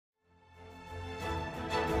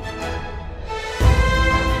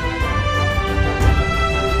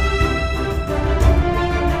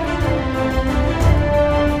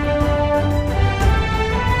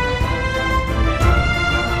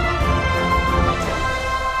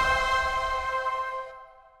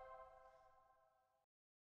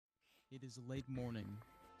It is late morning.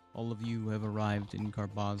 All of you have arrived in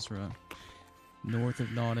Carbazra. North of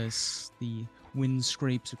Nautis, the wind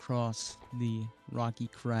scrapes across the rocky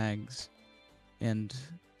crags and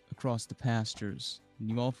across the pastures,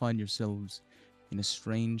 and you all find yourselves in a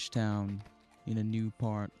strange town in a new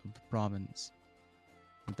part of the province.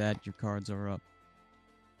 With that, your cards are up.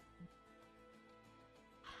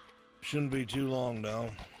 Shouldn't be too long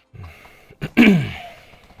now.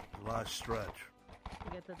 Last stretch.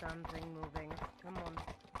 Get the damn thing moving. Come on.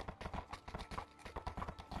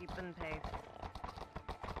 Keep in pace.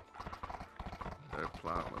 They're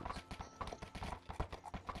plowing.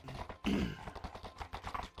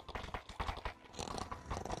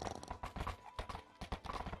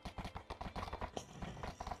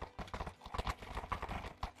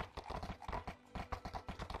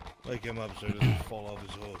 Wake him up so he doesn't fall off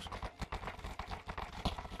his horse.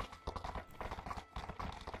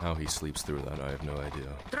 How he sleeps through that, I have no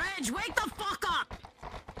idea. Dredge, wake the fuck up!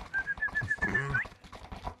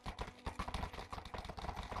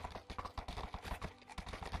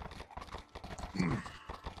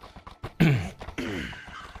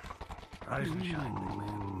 Rise and shine,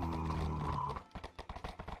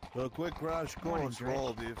 so a quick crash course for all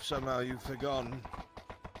of you, if somehow you've forgotten.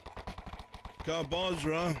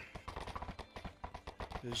 Carbazra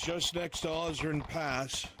is just next to Ozern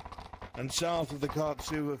Pass and south of the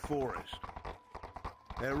Katsuva Forest.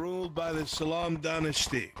 They're ruled by the Salam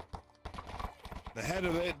dynasty. The head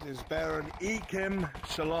of it is Baron Ekim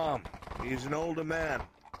Salam. He's an older man.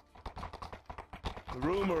 The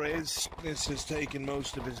rumor is this has taken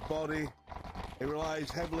most of his body. He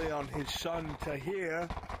relies heavily on his son Tahir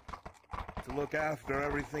to look after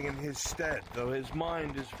everything in his stead. Though his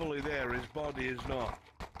mind is fully there, his body is not.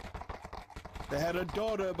 They had a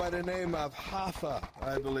daughter by the name of Hafa,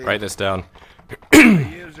 I believe. Write this down.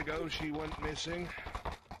 Years ago, she went missing.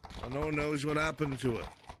 And no one knows what happened to her.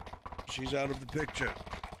 She's out of the picture.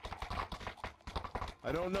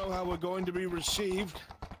 I don't know how we're going to be received.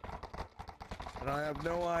 And I have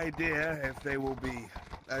no idea if they will be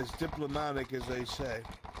as diplomatic as they say.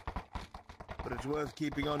 But it's worth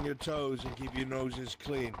keeping on your toes and keep your noses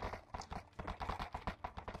clean.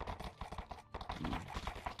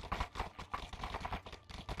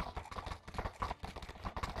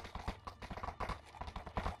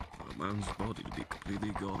 A man's body to be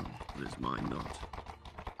completely gone, but his mind not.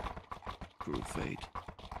 Cruel fate.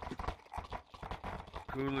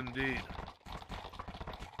 Cruel indeed.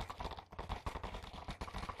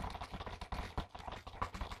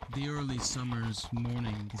 The early summer's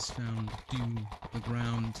morning is found dew the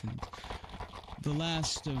ground, and the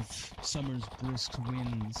last of summer's brisk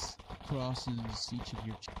winds crosses each of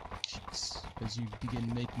your cheeks as you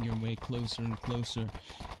begin making your way closer and closer.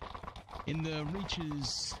 In the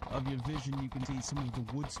reaches of your vision, you can see some of the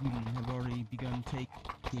woodsmen have already begun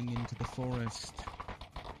taking into the forest,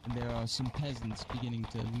 and there are some peasants beginning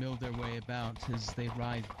to mill their way about as they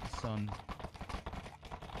ride the sun.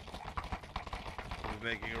 We're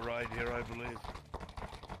making a ride here, I believe.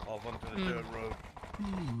 Off onto the dirt road. If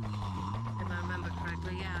I remember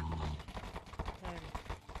correctly, yeah.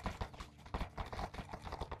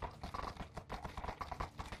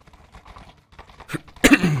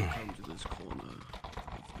 Come to this corner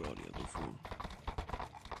of Gradia before.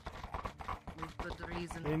 With good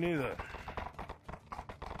reason. Me neither.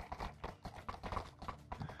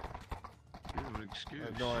 Your excuse. I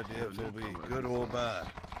have no idea if it'll be good or bad.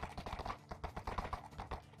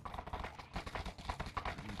 I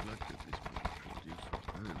neglected this produce for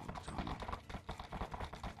a very long time.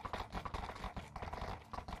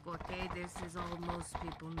 Okay, this is all most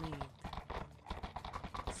people need.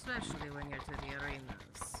 Especially when you're to the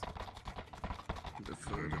arenas. I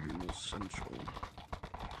prefer to be more central.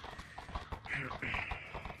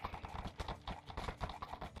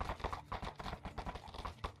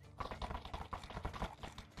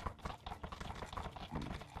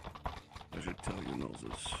 I should tell you,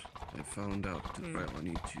 Nautis. I found out where I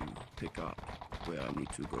need to pick up, where I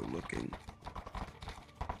need to go looking.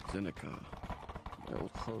 Zeneca, my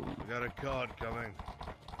old home. We got a card coming.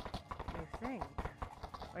 You think?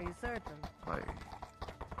 Are you certain?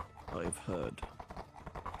 I've heard.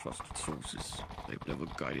 Trusted sources. They've never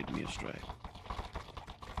guided me astray.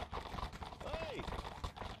 Hey!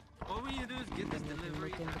 All we need to do is get this We can delivery.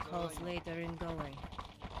 look into calls later in going.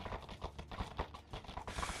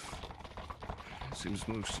 Seems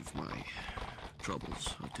most of my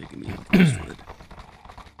troubles are taking me out westward.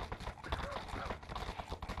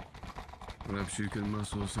 Perhaps you can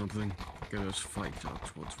muscle something. Get us fight out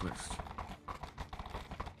towards west.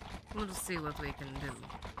 We'll see what we can do.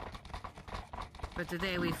 But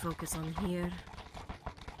today we focus on here.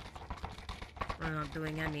 We're not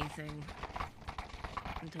doing anything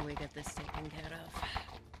until we get this taken care of.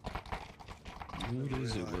 What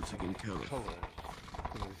is it we're taking care of? Colors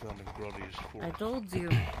that we found in Gradia's I forest. told you.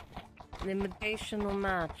 An invitational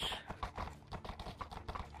match.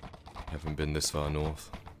 Haven't been this far north.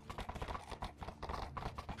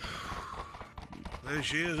 There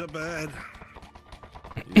she is up ahead.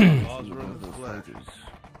 Yeah, Laws are in the the flesh. fighters.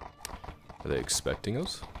 Are they expecting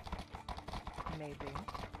us? Maybe.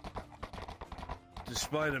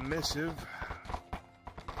 Despite a missive.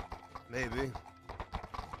 Maybe.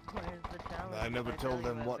 Where's the challenge? I never Did told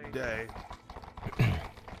tell them you what every day.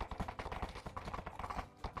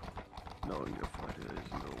 Knowing your fighter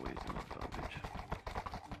isn't always an advantage.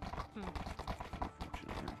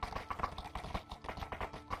 Unfortunately.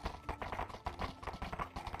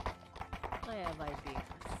 I have ideas.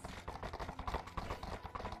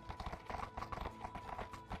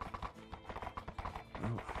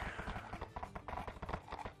 Well,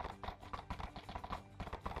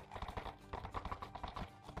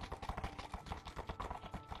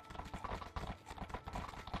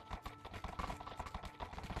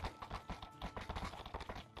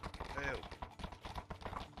 Hail.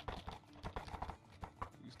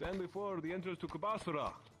 You stand before the entrance to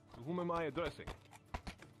Kabasura. To whom am I addressing?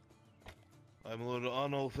 I'm Lord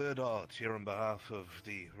Arnold Thirdheart, here on behalf of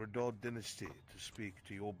the Redod dynasty to speak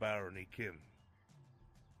to your barony Kim.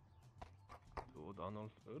 Lord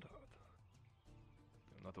Arnold Earthheart.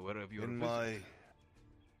 I'm not aware of your In visit. my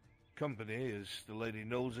company is the Lady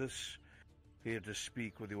Nautis, here to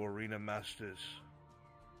speak with your arena masters.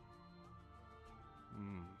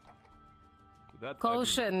 To that I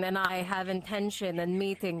Koshin and I have intention and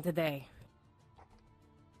meeting today.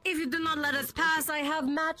 If you do not let us pass, I have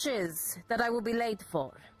matches that I will be late for.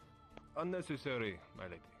 do- Unnecessary, my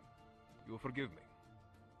lady. You will forgive me.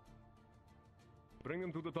 Bring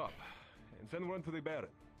them to the top, and send one to the Baron.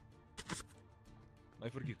 My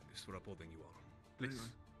forgiveness for upholding you all. Please,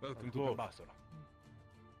 welcome to Lord. Kabasura.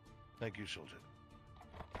 Thank you, soldier.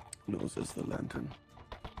 knows as the lantern.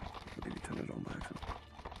 Maybe turn it on by accident.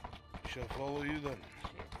 Shall follow you then.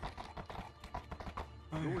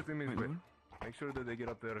 Go with him his way. Make sure that they get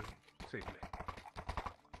up there safely.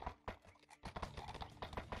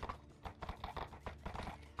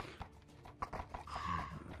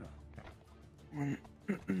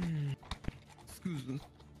 Excuse us.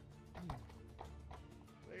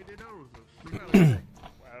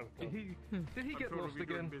 Did he get lost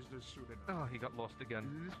again? Oh, he got lost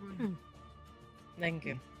again. Thank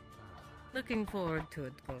you. Looking forward to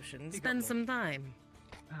it, Koshin. Spend some time.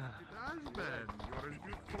 You're as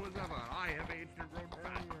beautiful as ever. I have aged and grown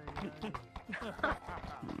fat.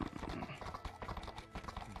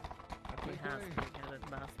 He has to be carrot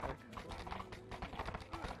bastard.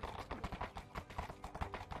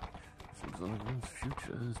 Seems like everyone's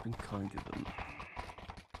future has been kind to them.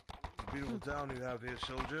 Beautiful town you have here,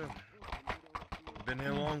 soldier. Been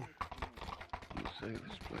here long? You say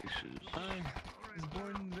this place is I was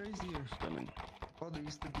born and raised here. stunning. Father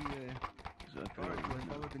used to be a Is that guard right? who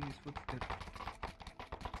I followed in his footsteps.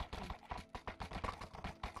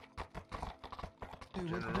 Hey,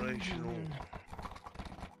 what brings you Generational. here?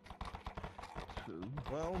 True.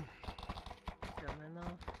 Well, Don't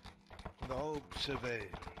know. the hopes of a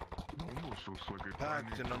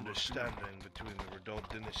pact and understanding between the Redod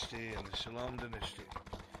dynasty and the Salam dynasty.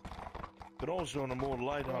 But also on a more They are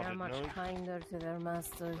light-hearted much note, kinder to their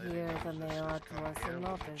master Lady here than Moses they has are come to us here in with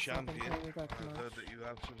a Nautis. I can champion. tell you that I've heard much. that you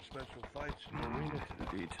have some special fights in your arena today.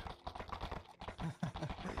 Indeed.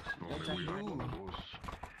 Yes, I do.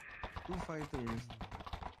 Two fighters,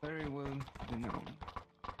 very well renowned.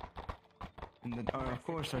 And that are, of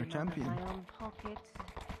course, our Not in champion. my own pocket,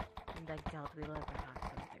 and I doubt we'll ever have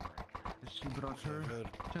something like that. She brought her I've heard.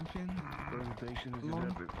 champion. Presentation is in Long.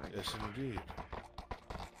 everything. Yes, indeed.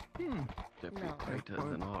 Definitely No. greater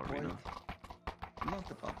than our arena.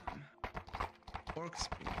 Not a problem. Orc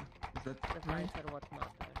speed. Is that The right? fights are what matter.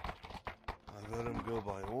 I've heard him go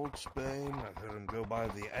by Old Spain. I've heard him go by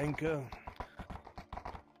the Anchor.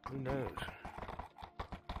 Who knows?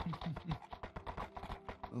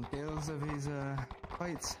 Well, tales of his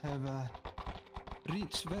fights have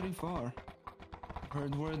reached very far. I've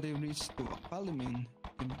heard word they reached to Palamin,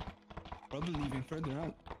 and probably even further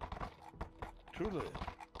out. Truly.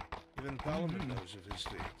 Even Paladin knows of his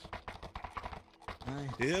deeds. Aye.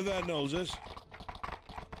 You hear that, Noses?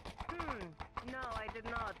 No, I did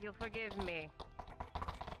not. You'll forgive me.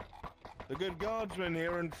 The good guardsman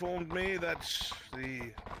here informed me that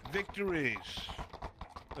the victories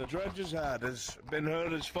the dredges had has been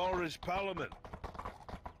heard as far as Parliament.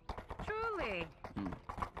 Truly.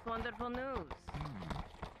 It's wonderful news.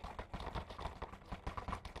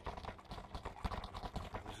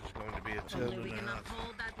 be a turn Only we and a can half.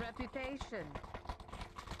 uphold that reputation.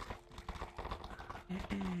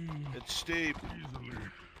 It's steep.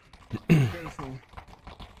 Careful.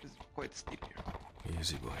 It's quite steep here.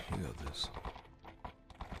 Easy, boy. You got this.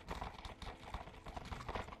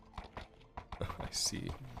 I see.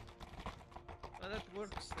 That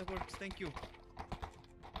works. That works. Thank you.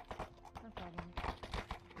 No problem.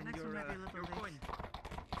 And Next one might be a little your late. coin.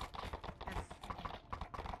 Yes.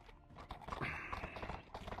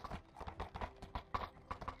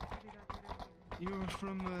 You're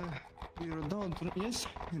from you're a dog, yes?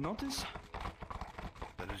 Nautis?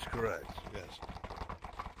 That is correct, yes.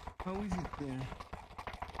 How is it there?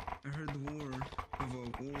 I heard war of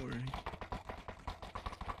a war.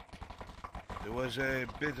 There was a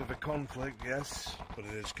bit of a conflict, yes, but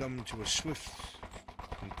it has come to a swift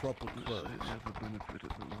and proper close. It never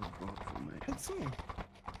benefited the Lord brought for me. That's so.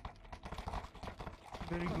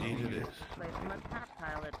 Very good. Indeed it is. Play from a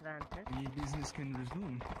tactile advantage. Any business can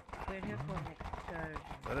resume. We're here for an excursion.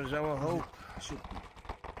 That is our hope. Should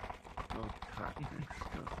No tactics,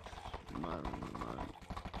 just admiring the mind.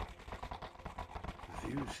 The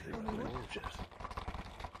views here are gorgeous.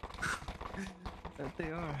 that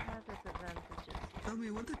they are. Has its advantages. Tell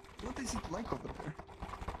me, what is it like over there?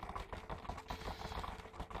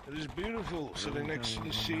 It is beautiful sitting next to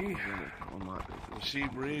the sea. The sea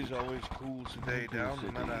breeze always cools the day down,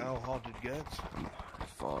 no matter how hot it gets. As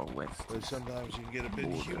far west But sometimes you can get a bit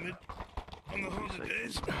humid on the hotter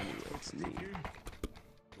days. It's me.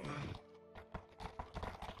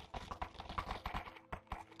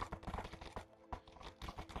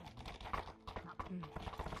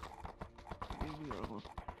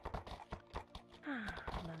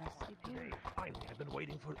 Finally, I've been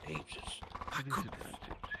waiting for ages. I could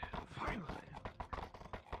finally.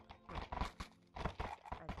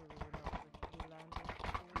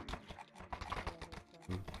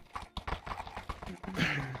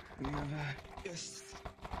 We have yes.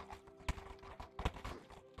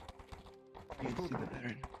 You see the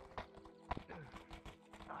Baron.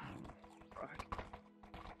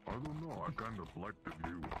 I don't know, I kind of like the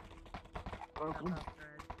view. Welcome.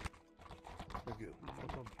 Thank you.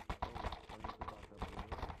 Welcome.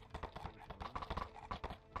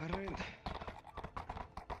 All right.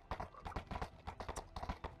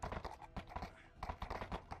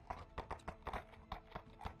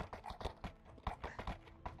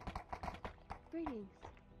 Greetings,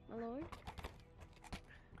 my lord.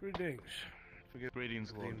 Greetings. Forgive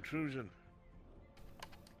Greetings, the Lord. intrusion.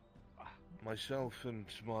 Myself and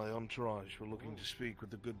my entourage were looking to speak with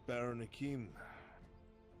the good Baron Hakim.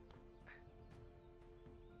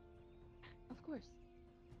 Of course.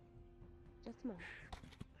 Just a moment.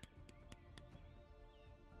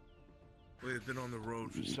 We have been on the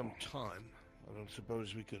road for some time. I don't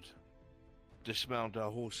suppose we could dismount our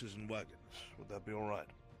horses and wagons. Would that be all right?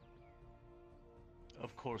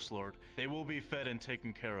 Of course, Lord. They will be fed and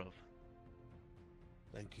taken care of.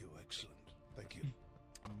 Thank you. Excellent. Thank you.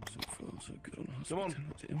 So far, so good on Come on.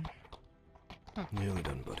 hospitality. Nearly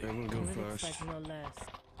done, buddy. I will I go would first. expect no less.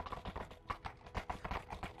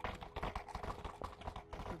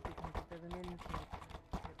 Could be considered an insult.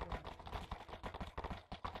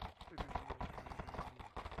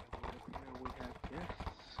 We have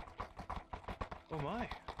guests. Oh my.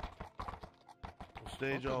 We'll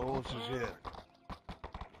stage our horses here.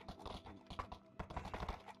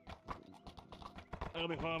 That'll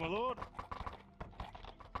be fine, my lord.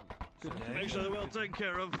 Make sure they're well taken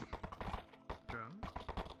care of.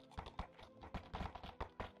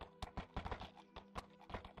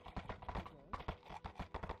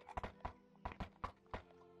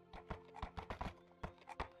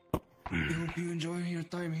 I hope you enjoy your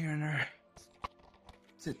time here in our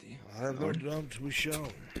city. I have no doubt we shall.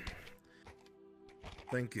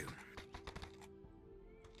 Thank you.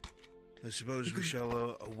 I suppose we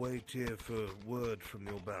shall await here for word from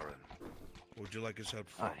your Baron. Or would you like us out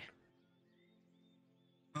front?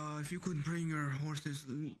 If you could bring your horses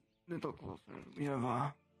a little closer. We have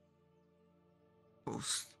a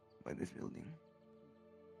post by this building.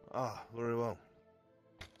 Ah, very well.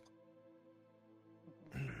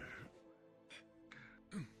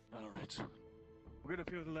 Alright. We're gonna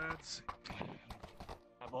few of the lads.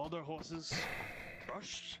 Have all their horses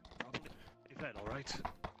brushed, probably. Be fed, alright?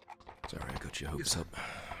 Sorry, I got your hopes up.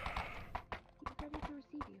 He's ready to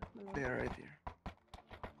receive you, my lord. They are right here.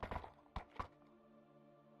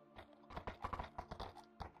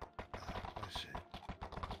 I see.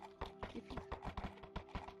 If you...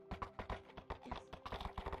 Yes.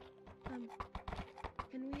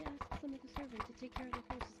 Can we ask some of the servants to take care of the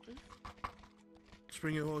horses, please? Let's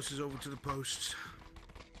bring your horses over to the posts.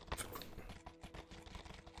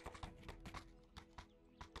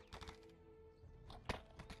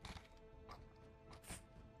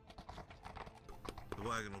 The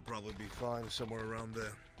wagon will probably be fine somewhere around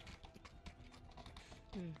there.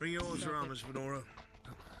 Bring yours around, Miss Venora.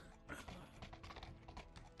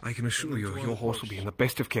 I can assure you, your horse will be in the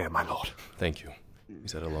best of care, my lord. Thank you.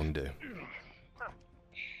 He's had a long day.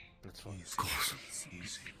 That's fine. Of course.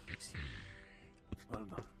 Easy. Well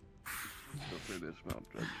done. Go through this mount,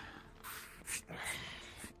 Judge.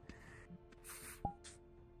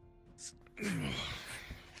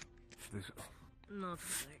 Not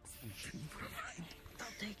thanks. I'll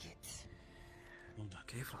take it.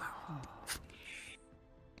 Careful now.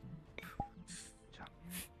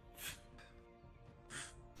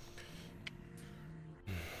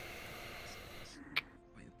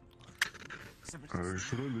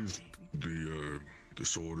 Should I leave the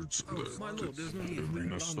swords and the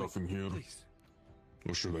arena stuff in here?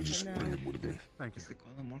 Or should I just bring it with me? Thank you.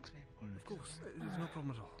 Of course, there's no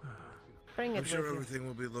problem at all. Bring it I'm sure with everything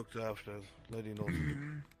will be looked after, Lady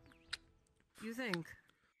Norton. you think?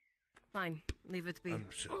 Fine, leave it be. I'm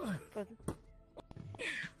sure. But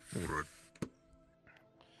Alright.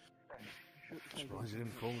 Surprised you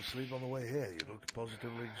didn't fall asleep on the way here. You look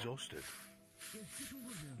positively exhausted.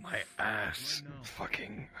 My ass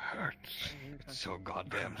fucking hurts. It's so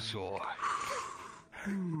goddamn sore.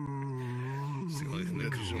 See,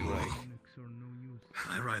 Nick is alright.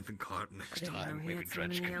 I ride the cart next time. Maybe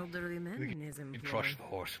Dredge can elderly men in his employ. crush the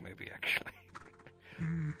horse, maybe, actually.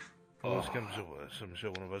 Worst comes to worst, I'm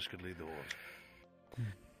sure one of us could lead the horse.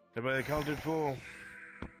 Everybody accounted for?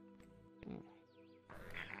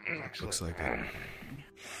 Looks like it.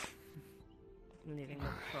 Leaving the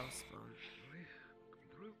crossbow.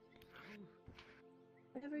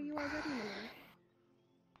 Whenever you are ready, Miller.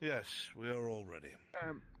 Yes, we are all ready.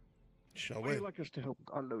 Shall Would we? you like us to help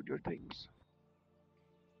unload your things?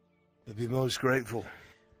 I'd be most grateful.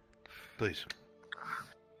 Please.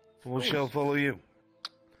 We shall follow you.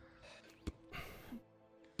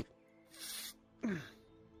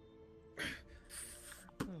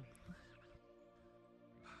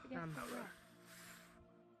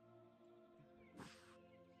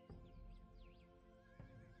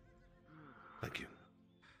 Thank you.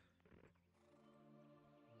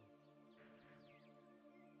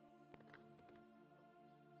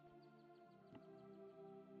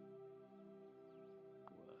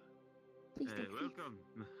 Please take a seat. Welcome.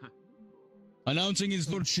 Announcing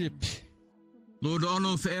his lordship, Lord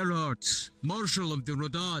Arnulf Earhart, Marshal of the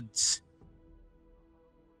Rodads.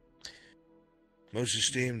 Most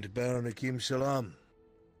esteemed Baron Hakim Salam.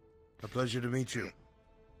 A pleasure to meet you.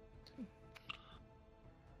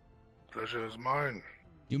 Pleasure is mine.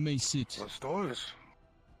 You may sit. Let's do this.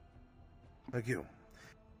 Thank you.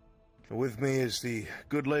 With me is the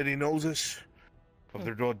good Lady Nautis of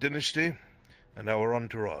the Drod dynasty and our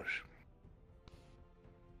entourage.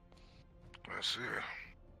 I see.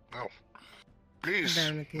 Now, please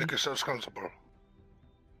Baron Hakim. make yourselves comfortable.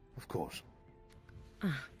 Of course.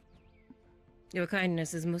 Your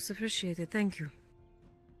kindness is most appreciated. Thank you.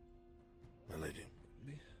 My lady.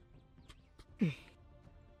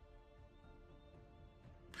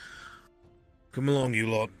 Come along, you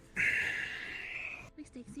lot. Please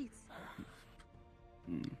take seats.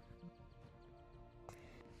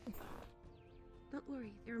 Don't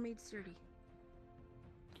worry, they were made sturdy.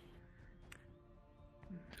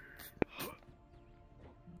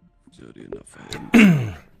 Sturdy enough for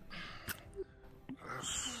him.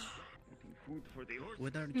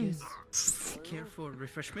 Would our guests care for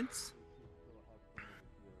refreshments?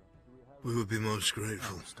 We would be most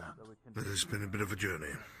grateful. It has been a bit of a journey.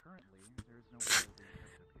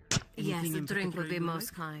 Yes, Anything a in drink would be particular you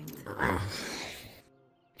most kind.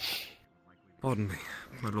 Pardon me,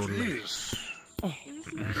 my lord. Please.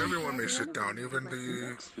 Everyone may sit down, even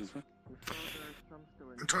the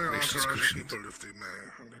entire entourage of people, if they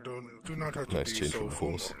may. They do not have to Nice be change so from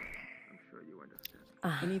force.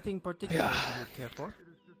 Anything particular you would care for?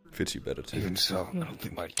 Fits you better too. Even so, I don't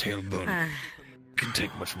think my tailbone can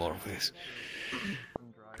take much more of this.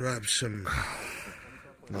 Perhaps some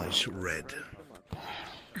nice red.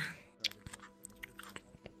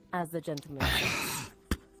 As the gentleman says.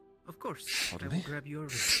 Of course. I will grab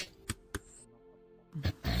yours.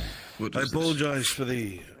 I apologize for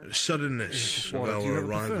the suddenness of our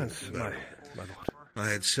arrival. My lord. I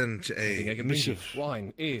had sent Anything I a can bring you? missive,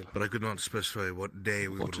 Wine, ale. but I could not specify what day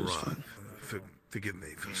we would What is arrive. Forgive me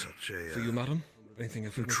for such a... For you, madam? Anything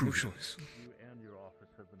of intrusion.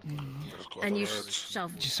 And you shall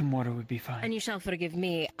Just some water would be fine. And you shall forgive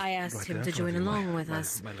me. I asked Right him there, to join my- along with my-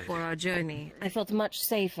 us my lady. for our journey. I felt much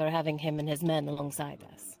safer having him and his men alongside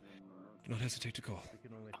us. Do not hesitate to call.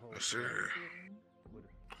 I see.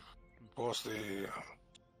 Of course, the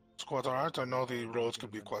It's quite alright. I know the roads can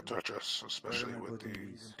be quite treacherous, especially with the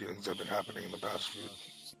dealings that have been happening in the past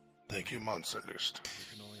few months at least.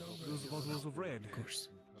 Those bottles of red. Of course.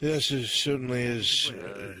 Yes, there certainly is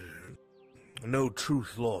no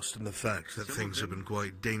truth lost in the fact that things have been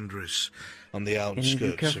quite dangerous on the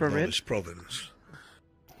outskirts of Nautis province.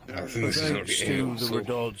 Thanks to the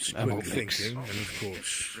Redod's quick thinking, and of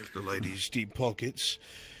course, the lady's deep pockets,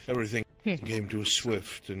 everything came to a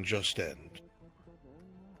swift and just end.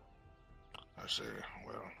 I see.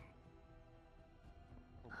 Well,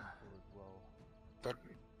 that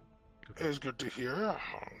is good to hear,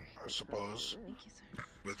 I suppose.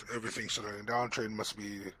 With everything settling down, trade must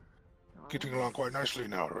be getting along quite nicely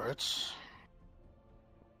now, right?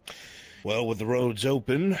 Well, with the roads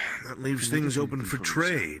open, that leaves things open for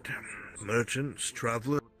trade. Merchants,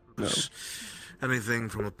 travelers, anything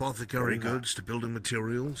from apothecary goods to building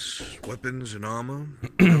materials, weapons and armor,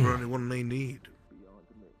 whatever anyone may need.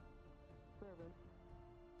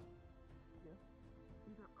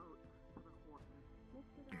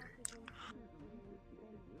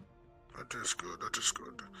 That is good, that is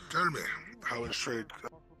good. Tell me, how is trade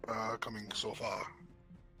coming so far?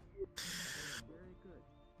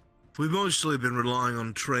 We've mostly been relying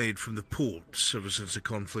on trade from the ports ever since the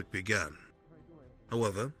conflict began.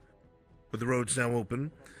 However, with the roads now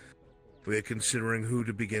open, we are considering who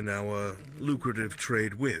to begin our lucrative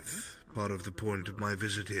trade with. Part of the point of my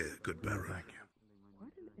visit here, good Baron.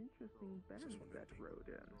 What an interesting bend that road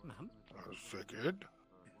in. I figured.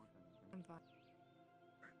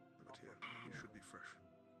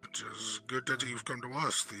 It is good that you've come to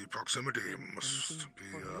us. The proximity must be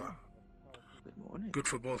good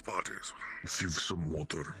for both parties. Give some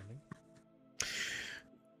water.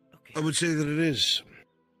 I would say that it is.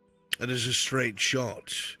 It is a straight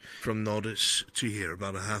shot from Nautis to here,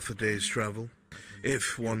 about a half a day's travel,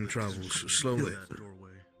 if one travels slowly.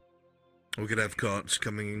 We could have carts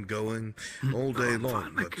coming and going all day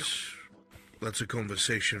long, but that's a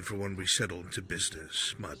conversation for when we settle into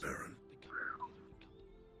business, my Baron.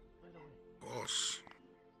 Of course.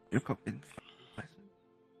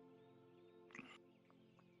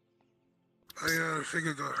 I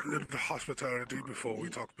figured a little bit of hospitality before we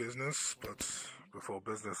talk business, but before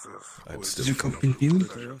business is...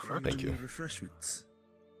 Thank you. Refreshments.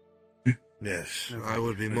 Yes, I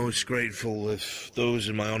would be most grateful if those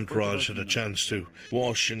in my entourage had a chance to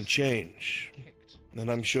wash and change.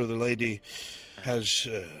 And I'm sure the lady has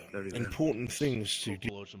important things to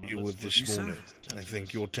deal with this morning. I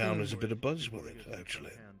think your town is a bit abuzz with it,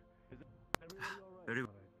 actually.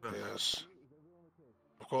 Yes.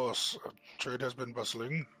 Of course, trade has been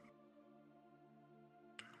bustling.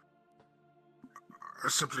 I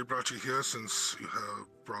simply brought you here since you have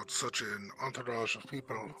brought such an entourage of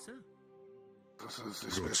people. This is the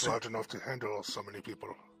space large enough to handle so many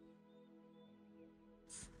people.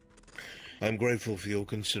 I'm grateful for your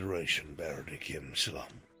consideration, Baron Kim Salam.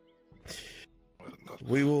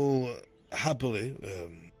 We will happily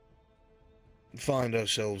find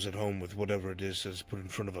ourselves at home with whatever it is that's put in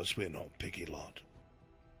front of us. We're not a picky lot.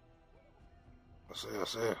 I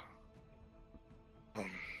see.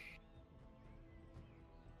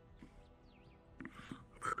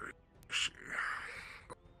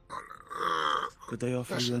 Could I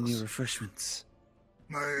offer you any refreshments?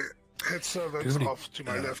 My head servant off to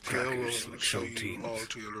my left here will show you all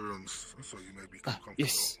to your rooms, so you may be comfortable.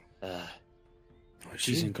 Yes.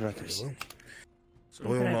 Cheese and crackers.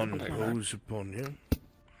 Oil none goes upon you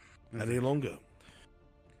any longer.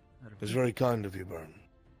 It's very kind of you, Baron.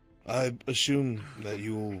 I assume that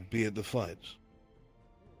you will be at the fight.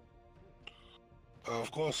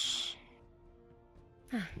 Of course.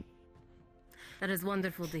 That is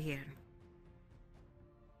wonderful to hear.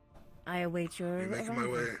 I await your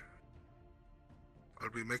arrival.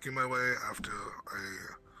 I'll be making my way after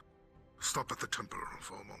I stop at the temple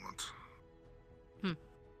for a moment.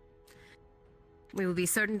 We will be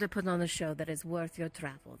certain to put on a show that is worth your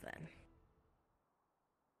travel, then.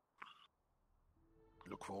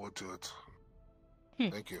 Look forward to it.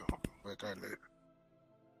 Thank you. Very kindly.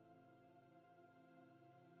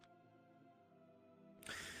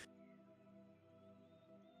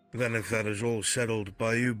 Then if that is all settled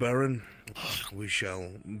by you, Baron, we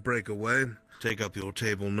shall break away, take up your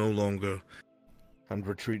table no longer, and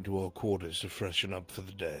retreat to our quarters to freshen up for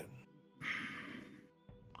the day.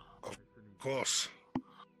 Of course.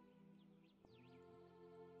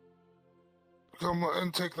 Come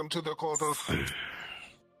and take them to their quarters.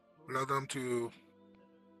 Allow them to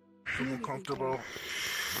feel more comfortable.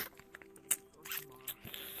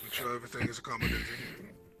 Make sure everything is accommodating.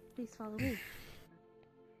 Please follow me.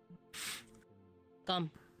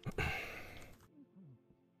 Come.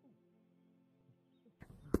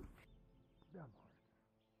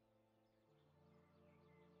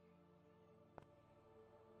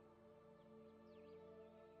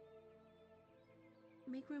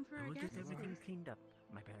 Make room for our We'll get guests. everything cleaned up,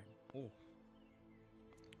 my bad. Oh,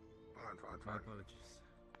 Fine. my apologies.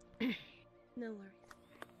 No worries.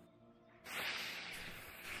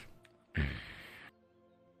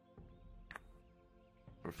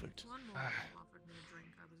 Perfect. One more offered me a drink.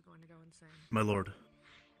 I was going to go insane. My lord.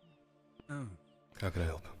 Oh. How can I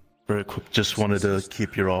help? Very quick, just wanted to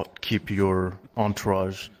keep your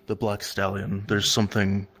entourage, the Black Stallion. There's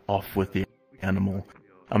something off with the animal.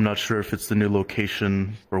 I'm not sure if it's the new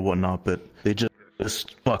location or whatnot, but they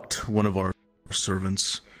just bucked one of our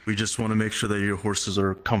servants. We just want to make sure that your horses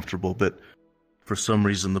are comfortable, but for some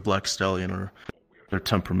reason the Black Stallion or their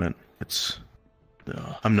temperament, it's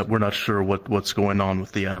we're not sure what's going on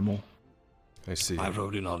with the animal. I see. I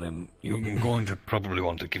rode in on him. You're going to probably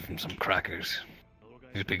want to give him some crackers.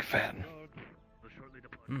 He's a big fan.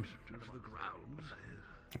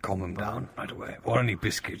 Calm him down right away. Or any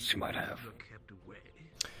biscuits you might have.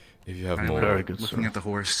 If you have I'm more... Very good, looking sir. at the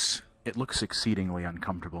horse, it looks exceedingly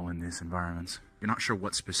uncomfortable in these environments. You're not sure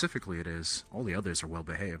what specifically it is. All the others are well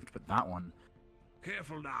behaved, but that one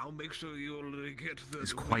Careful now, make sure you'll get the...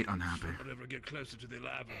 is quite unhappy. Don't ever get closer to the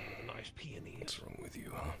lab with a nice peony. What's wrong with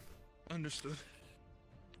you, huh? Understood.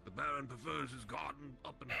 The Baron prefers his garden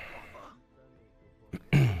up and proper.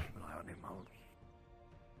 Rely on him,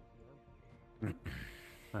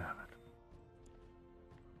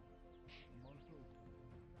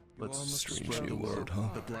 Let's Strange new word, huh?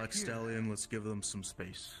 The Black Stallion, let's give them some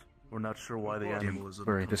space. We're not sure why the animal is...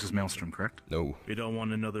 Sorry, this is Maelstrom, correct? No. We don't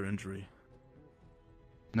want another injury.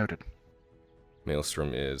 Noted.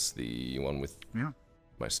 Maelstrom is the one with Yeah.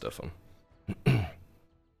 my stuff on.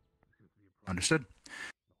 Understood.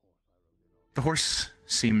 The horse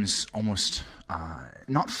seems almost,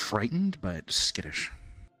 not frightened, but skittish.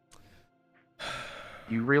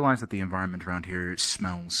 You realize that the environment around here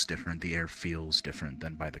smells different, the air feels different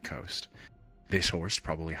than by the coast. This horse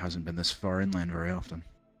probably hasn't been this far inland very often.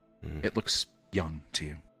 It looks young to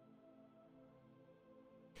you.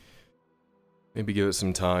 Maybe give it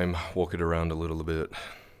some time, walk it around a little bit.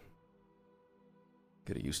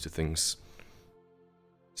 Get it used to things.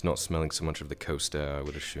 It's not smelling so much of the coast air, I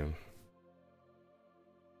would assume.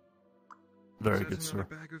 Very good, sir.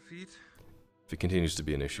 If it continues to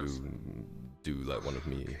be an issue, do let one of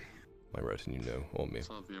me, my retinue know, or me.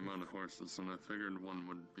 Saw the amount of horses, and I figured one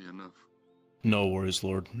would be enough. No worries,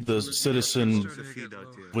 Lord. The citizen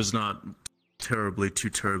was not too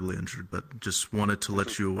terribly injured, but just wanted to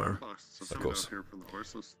let you aware. Of course.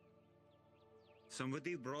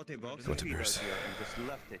 Somebody brought a box Go of to feed out Beers. here and just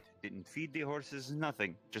left it. Didn't feed the horses,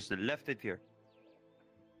 nothing. Just left it here.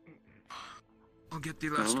 I'll get the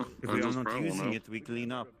last one. If we are not using it, we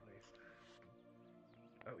clean up.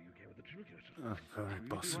 Very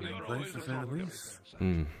bustling place, to say the least.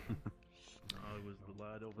 Hmm. I was the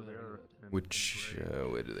lad over there. Which,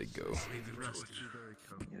 where do they go?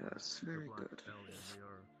 Yes, very good.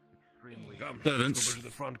 Come, Servants. over to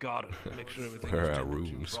the front garden. Make sure everything Where is are our tended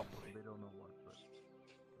to rooms? properly.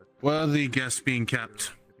 Where are the guests being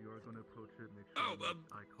kept? Oh,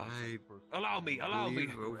 allow me.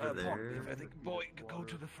 Leave over there. I think, boy, go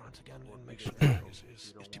to the front again and make sure everything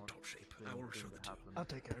is tip-top shape. I will show that to you. I'll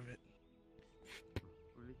take care of it.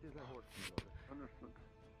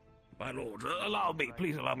 My lord,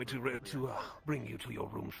 please allow me to bring you to your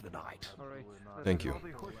room for the night. Thank you.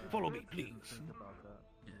 Follow me, please.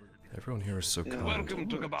 Everyone here is so kind. Welcome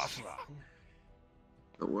to Kabasra.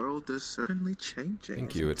 The world is certainly changing.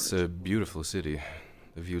 Thank you, it's a beautiful city.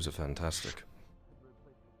 The views are fantastic.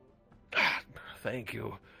 Thank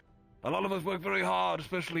you. A lot of us work very hard,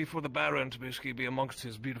 especially for the Baron to basically be amongst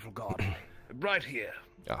his beautiful garden. Right here.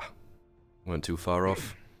 Ah, weren't too far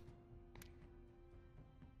off.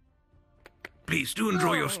 Please do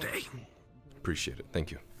enjoy your stay. Appreciate it,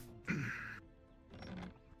 thank you.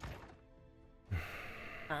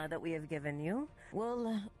 That we have given you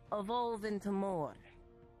will evolve into more.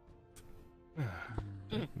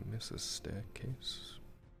 Miss a staircase?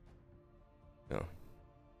 No.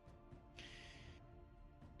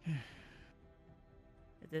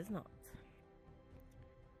 It is not.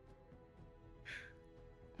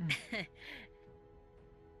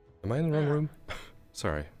 Am I in the wrong room?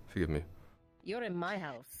 Sorry, forgive me. You're in my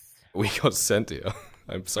house. We got sent here.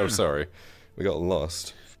 I'm so sorry. We got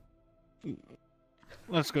lost.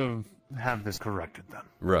 Let's go have this corrected then.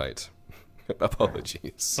 Right.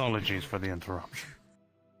 Apologies. Apologies for the interruption.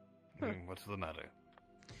 What's the matter?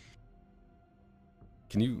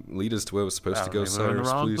 Can you lead us to where we're supposed to go, Apparently we're in the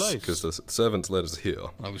Cyrus, wrong please? place. Because the servants led us here.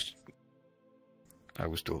 I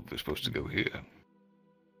was told we're supposed to go here. Well,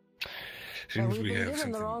 Seems we've we been have given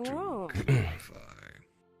something the wrong to room. clarify.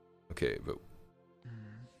 Okay, but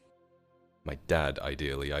My dad,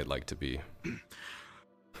 ideally, I'd like to be.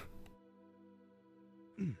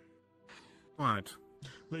 Right.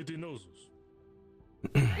 Lady Nautis.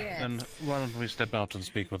 Then why don't we step out and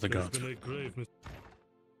speak with the There's guards? been a grave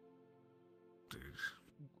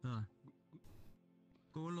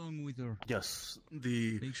Go along with her. Yes,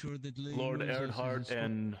 the Make sure that Lady Lord Nautis Earnhardt is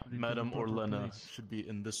and escorted to Madame the proper Orlena place. should be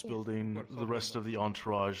in this building. The rest of the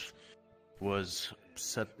entourage was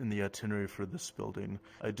set in the itinerary for this building.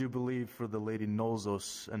 I do believe for the Lady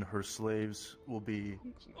Nozos and her slaves will be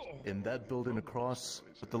in that building across,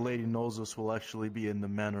 but the Lady Nozos will actually be in the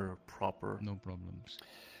manor proper. No problems.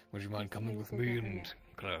 Would you mind coming with me and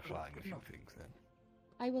clarifying a few things then?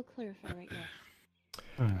 I will clarify right now.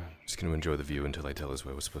 Just gonna enjoy the view until they tell us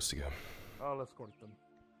where we're supposed to go. I'll escort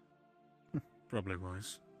them. Probably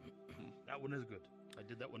wise. That one is good. I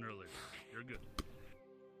did that one earlier. You're good.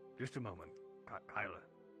 Just a moment. Kyla.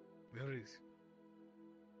 There is.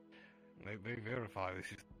 They verify this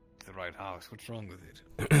is the right house. What's wrong with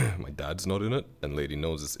it? My dad's not in it, and Lady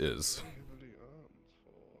Noses is.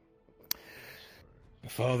 My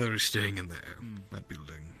father is staying in there, that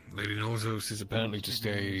building. Lady Nozos is apparently to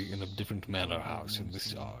stay in a different manor house in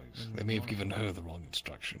this size. They may have given her the wrong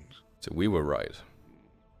instructions. So we were right.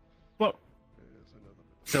 Well,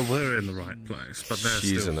 so we're in the right place, but there's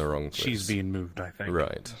She's still, in the wrong place. She's being moved, I think.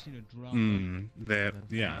 Right. There.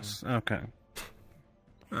 Yes. Okay.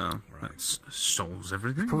 Well, that solves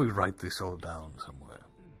everything. Probably write this all down somewhere.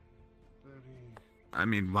 I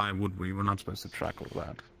mean, why would we? We're not supposed to track all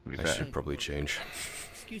that. I should probably change.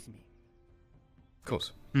 Excuse me. Of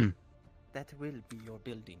course. That will be your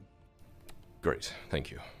building. Great,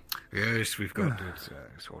 thank you. Yes, we've got it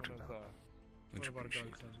sorted out. Much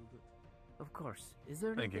appreciated. Of course. Is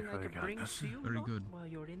there Thank you anything for I the can bring kindness. to you Very lot good. while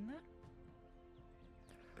you're in there?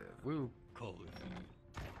 We'll call it.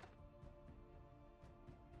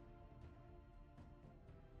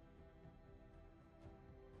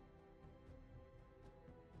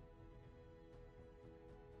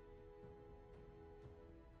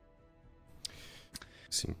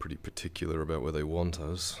 Seem pretty particular about where they want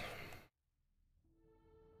us.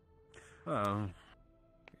 Oh.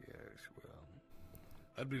 Yes, well,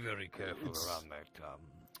 I'd be very careful around that,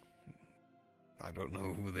 I don't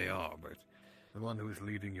know who they are, but the one who is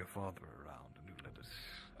leading your father around and who led us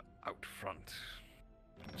out front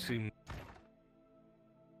seemed...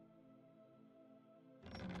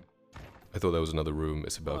 I thought there was another room.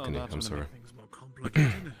 It's a balcony. Well, that's I'm gonna sorry. make things more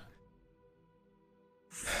complicated.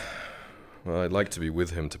 Well, I'd like to be with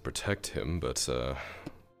him to protect him, but,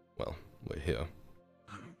 well, we're here.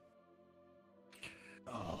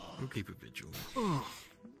 We'll keep a vigil.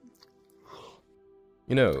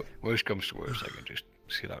 You know... Worst comes to worst, I can just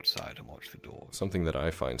sit outside and watch the door. Something that I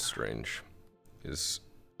find strange is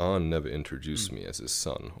Arn never introduced me as his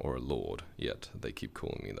son or a lord, yet they keep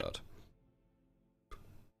calling me that.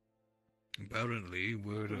 Apparently,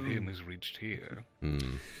 word of him has reached here.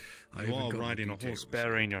 You are riding a horse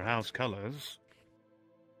bearing your house colours.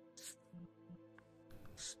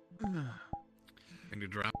 And you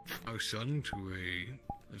drop our son to a,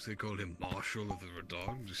 as they call him, marshal of the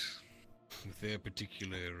Redogs, with their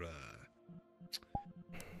particular,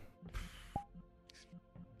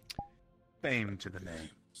 Fame to the name,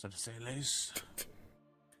 so to say, Lace.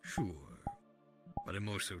 Sure. But I'm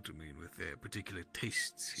also to mean with their particular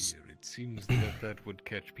tastes here. It seems that that would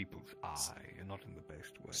catch people's eye, and not in the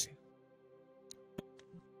best way.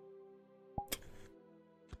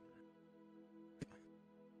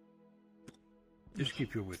 Just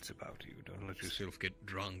keep your wits about you. Don't let yourself get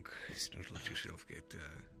drunk. Don't let yourself get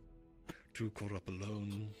too caught up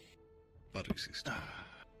alone. Buddy system.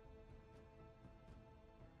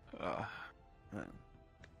 Got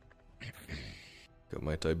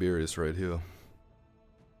my Tiberius right here.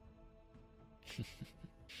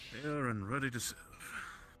 There and ready to serve.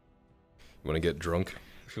 You want to get drunk?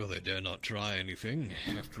 Sure they dare not try anything.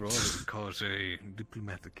 After all, it would cause a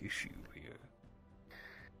diplomatic issue here.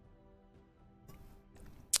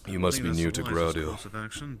 You must be new to Gradia. Course of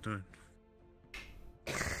action, don't.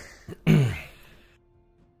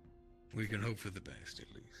 We can hope for the best, at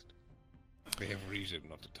least. They have reason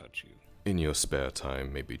not to touch you. In your spare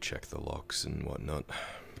time, maybe check the locks and whatnot.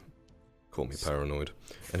 Call me paranoid.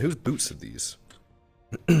 And whose boots are these?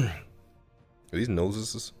 Are these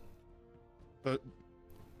noses? But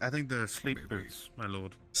I think they're sleep boots, my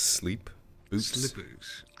lord. Sleep boots?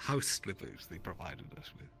 Slippers. House slippers they provided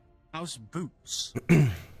us with. House boots.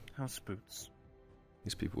 House boots.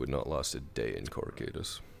 These people would not last a day in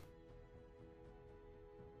Corrugators.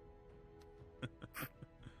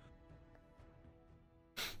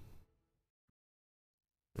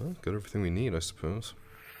 Well, got everything we need, I suppose.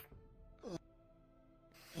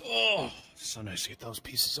 so nice to get those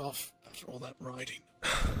pieces off after all that riding.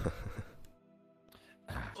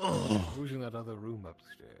 Who's in that other room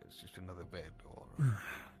upstairs? Just another bed, or...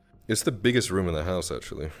 It's the biggest room in the house,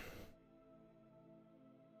 actually.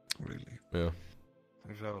 Really? Yeah.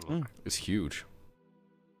 Let's have a look. It's huge.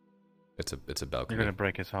 It's a balcony. You're gonna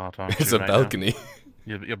break his heart, aren't It's you? a right balcony.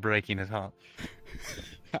 now? You're breaking his heart.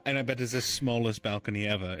 And I bet it's the smallest balcony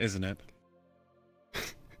ever, isn't it?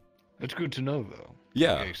 It's good to know, though.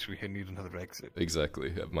 Yeah. In case we need another exit.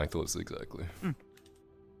 Exactly. Yeah, my thoughts exactly.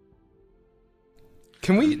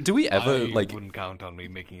 Can we? Do we ever I like? wouldn't count on me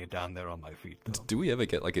making it down there on my feet, though. Do we ever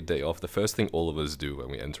get like a day off? The first thing all of us do when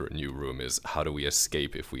we enter a new room is how do we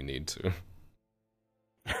escape if we need to?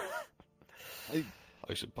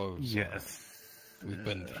 I suppose. Yes. We've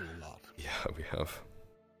been through a lot. Yeah, we have.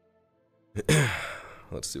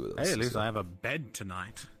 Let's see what else. Hey, at is least there. I have a bed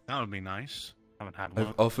tonight. That would be nice. Haven't had I've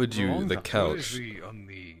one. offered you the couch.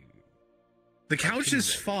 The couch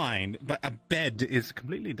is fine, but a bed is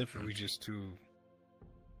completely different. We just to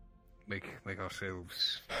make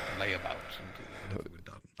ourselves lay about until we're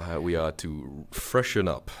done. We are to freshen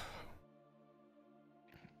up.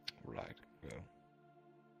 Right. Well.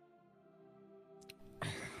 I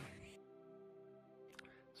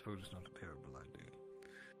suppose it's not a terrible idea.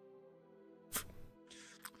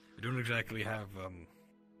 We don't exactly have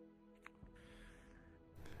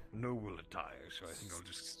noble attire, so I think I'll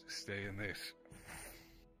just stay in this.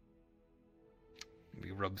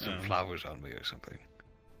 Maybe rub some flowers on me or something.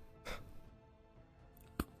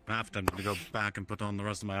 I have to go back and put on the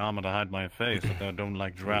rest of my armor to hide my face, but I don't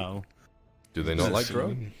like drow. Do they not like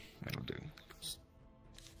drow? That'll do.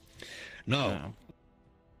 No.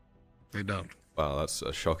 They don't. Wow, that's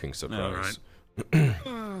a shocking surprise.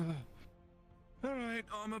 Alright,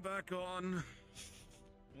 armor back on.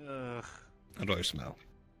 How do I smell?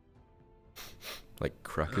 Like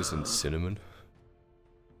crackers and cinnamon.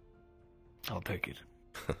 I'll take it.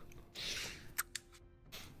 If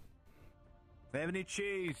they have any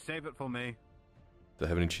cheese, save it for me. Do they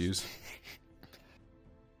have any cheese?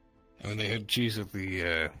 I mean, they had cheese at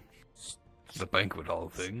the banquet hall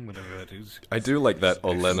thing, whatever that is. I do like that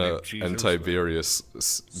Olena cheese and elsewhere. Tiberius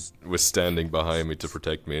were standing behind me to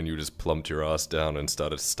protect me, and you just plumped your ass down and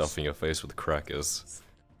started stuffing your face with crackers.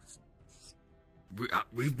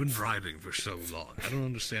 We've been riding for so long. I don't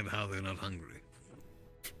understand how they're not hungry.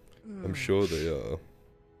 I'm sure they are.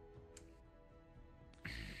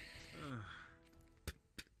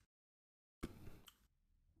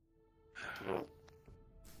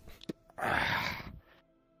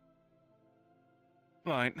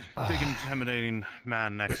 Right, big intimidating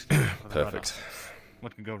man next to me. with a red Perfect. eye.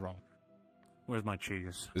 What could go wrong? Where's my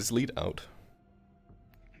cheese? Does this lead out?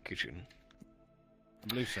 Kitchen. I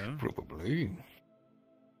believe so. Probably.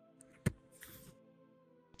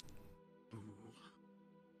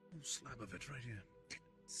 Slab of it right here.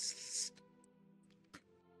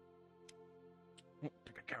 Oh,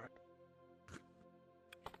 take a carrot.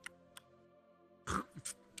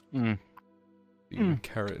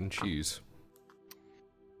 Carrot and cheese.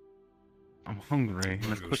 I'm hungry. And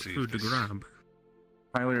there's quick food to grab.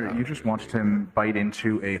 Tyler, you just watched him bite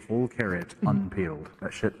into a whole carrot unpeeled.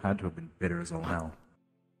 That shit had to have been bitter as all hell.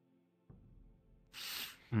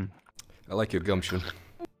 I like your gumption.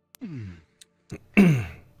 Let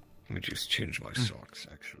me just change my socks,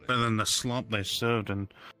 actually. Better than the slop they served in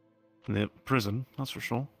the prison, that's for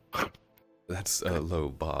sure. That's a low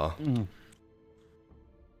bar.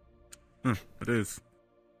 It is.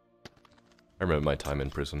 I remember my time in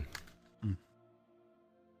prison. Did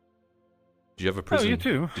you have a prison? you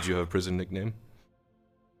too. Did you have a prison nickname?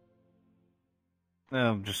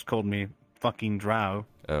 Just called me fucking drow.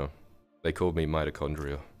 Oh, they called me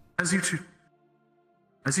mitochondria. As you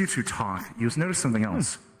two talk, you notice something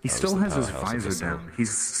else. He That still was the has his powerhouse of visor the down.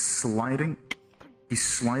 He's sliding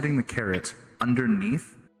the carrot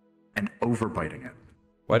underneath and overbiting it.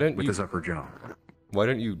 Why don't with you, his upper jaw? Why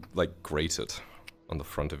don't you like grate it on the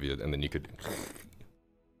front of you, and then you could?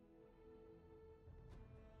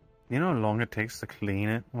 You know how long it takes to clean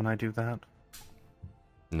it when I do that?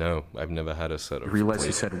 No, I've never had a set of. You realize you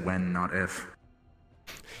blade- said when, not if.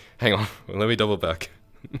 Hang on, let me double back.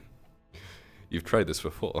 You've tried this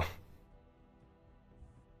before.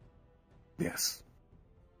 Yes.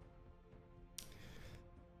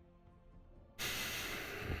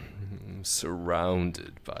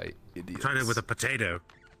 Surrounded by idiots. Tried it with a potato.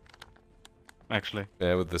 Actually.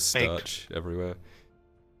 Yeah, with the starch everywhere.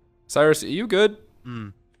 Cyrus, are you good?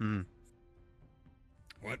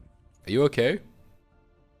 What? Are you okay?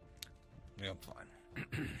 Yeah, I'm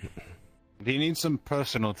fine. Do you need some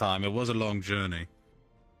personal time? It was a long journey.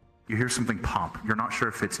 You hear something pop. You're not sure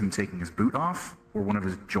if it's him taking his boot off or one of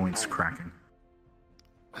his joints cracking.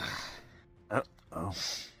 Oh.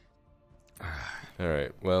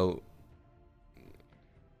 Alright, well...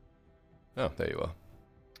 Oh, there you are.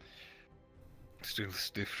 Still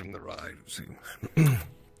stiff from the ride, it seems.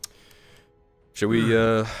 Shall we,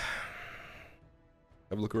 have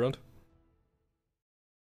a look around?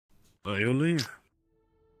 By your leave.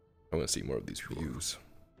 I want to see more of these views.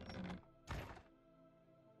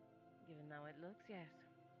 Given how it looks, yes.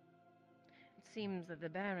 It seems that the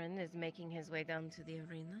Baron is making his way down to the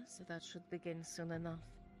arena, so that should begin soon enough.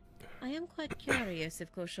 I am quite curious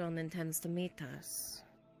if Koshon intends to meet us.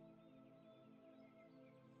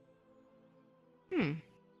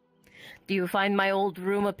 Do you find my old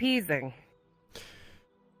room appeasing?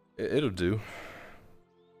 It'll do.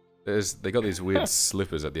 They got these weird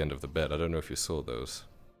slippers at the end of the bed. I don't know if you saw those.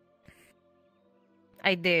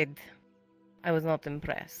 I did. I was not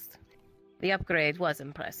impressed. The upgrade was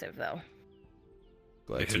impressive, though.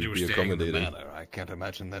 Glad They said you to were be staying in the accommodating. manor. I can't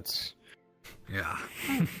imagine that's... Yeah.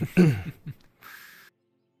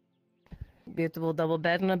 Beautiful double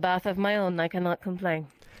bed and a bath of my own. I cannot complain.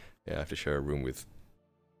 Yeah, I have to share a room with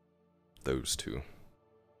those two.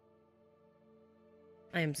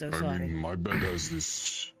 I am so I sorry. mean, my bed has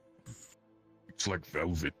this... It's like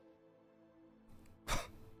velvet.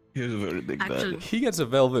 He has a very big Actually- bed. He gets a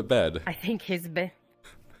velvet bed. I think his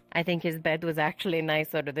bed was actually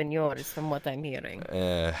nicer than yours, from what I'm hearing.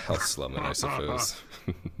 I'll slum it, I suppose.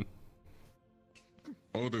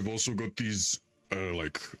 Oh, they've also got these,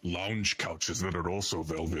 like, lounge couches that are also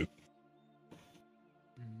velvet.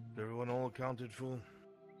 Is everyone all accounted for?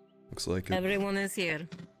 Looks like it. Everyone is here.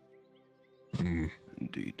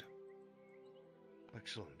 Indeed.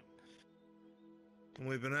 Excellent. And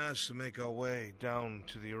we've been asked to make our way down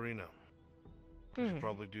to the arena. We should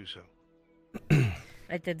probably do so.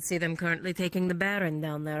 I did see them currently taking the Baron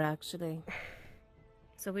down there, actually.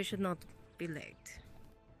 So we should not be late.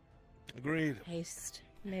 Agreed. Haste,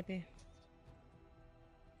 maybe.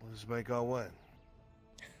 Let's make our way.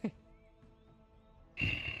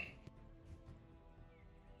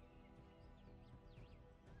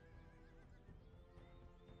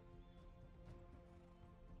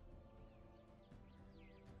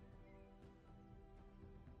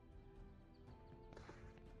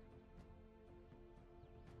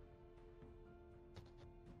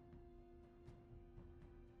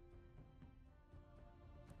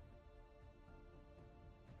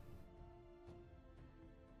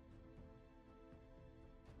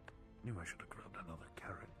 Knew I should have grabbed another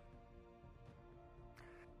carrot.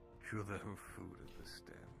 Sure there's no food at the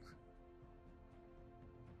stands.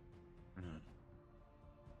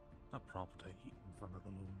 Not proper to eat in front of the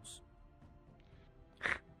loons.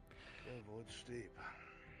 Avoid steep.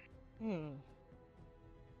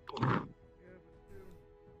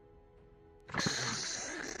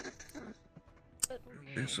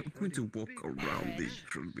 Yes, I'm going to walk around the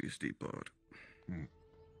incredibly steep part.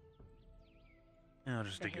 I'll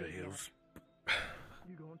just dig your heels.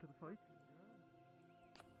 You going to the fight?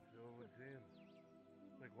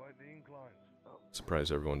 Like quite the inclines.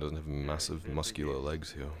 Surprised everyone doesn't have massive muscular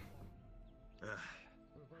legs here.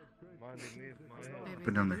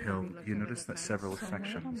 But down the hill, you notice that several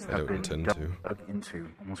sections I have don't been intend dug to. into,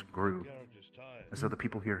 almost grew, as though the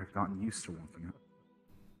people here have gotten used to walking up.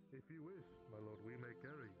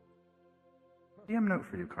 DM note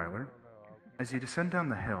for you, Kyler. As you descend down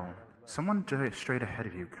the hill, someone straight ahead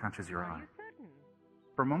of you catches your eye.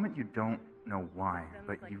 For a moment you don't know why,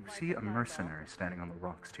 but you see a mercenary standing on the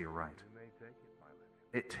rocks to your right.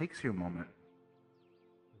 It takes you a moment,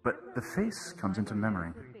 but the face comes into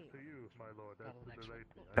memory.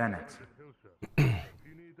 Bennett.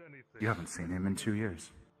 You haven't seen him in 2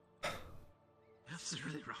 years. This is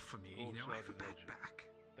really rough for me, you know, I have a bad back.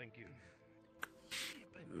 Thank you.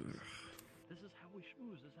 This is how we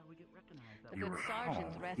schmooze, this is how we get recognized. The You good recall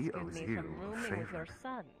sergeant he rescued owes me you from a rooming with favor. your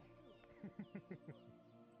son.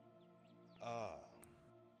 I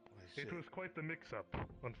see. It was quite the mix-up,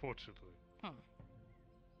 unfortunately.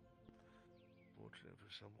 Fortunate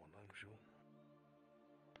for someone, I'm sure.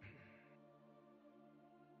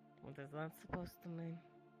 What is that supposed to mean?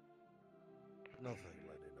 Nothing,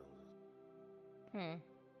 Lady Nautis.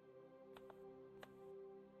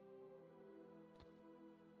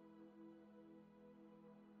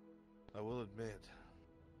 I will admit,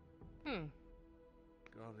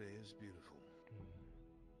 Gradia is beautiful.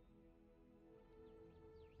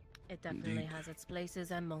 It definitely Indeed. has its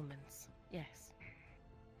places and moments. Yes.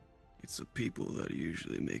 It's the people that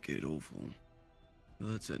usually make it awful.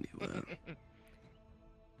 But that's anywhere.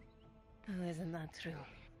 Oh, isn't that true?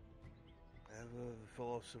 ever the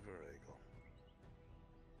philosopher, Eagle.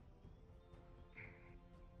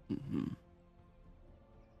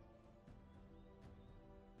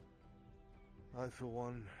 I, for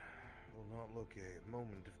one, will not look a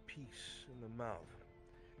moment of peace in the mouth.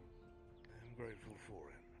 I am grateful for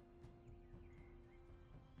it.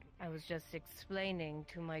 I was just explaining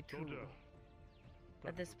to my tool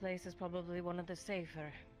that this place is probably one of the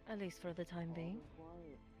safer, at least for the time being.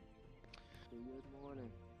 Good morning.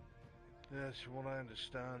 Yes, from what I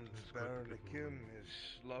understand, Baron Akim is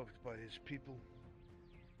loved by his people.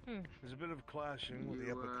 There's a bit of clashing with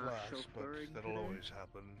the upper class, but that'll always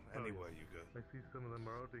happen anywhere you go. I see some of them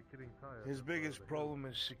are already getting tired. His biggest problem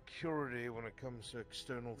is security when it comes to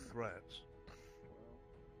external threats.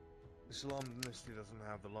 The Salam Dynasty doesn't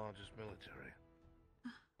have the largest military.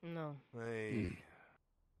 No. They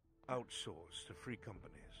outsource to free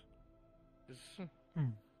companies. It's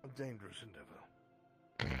a dangerous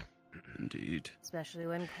endeavor. Indeed. Especially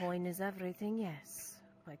when coin is everything, yes.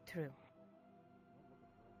 Quite true.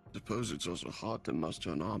 I suppose it's also hard to muster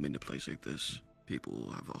an army in a place like this.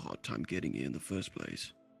 People have a hard time getting here in the first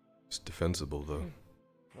place. It's defensible, though.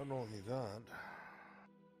 Not only that,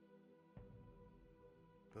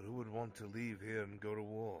 but who would want to leave here and go to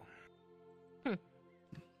war?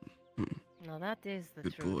 Now that is the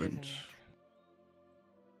Good truth, point. isn't it?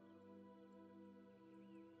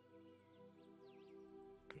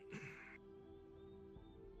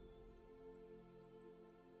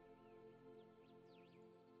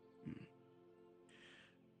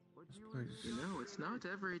 You know, it's not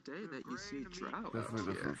every day that you see drow Definitely out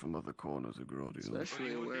different here, from other corners of Gradia.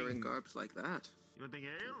 especially wearing garbs like that. You want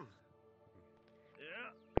ale?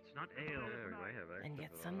 Yeah. It's not ale. And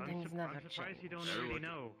yet some things never I'm surprised change. you don't already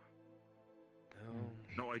know.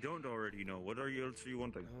 No, I don't already know. What else are you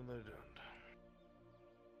wanting? No, they don't.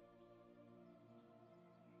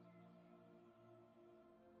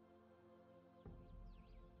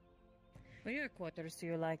 Were your quarters to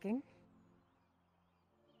your liking?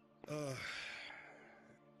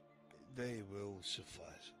 They will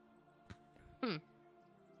suffice.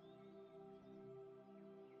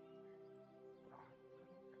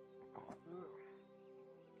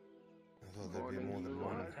 I thought there'd be more than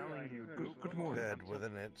one Good morning. bed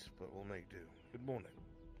within it, but we'll make do. Good morning.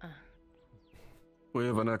 We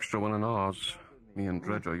have an extra one in ours. Me and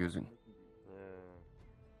Dredge are using.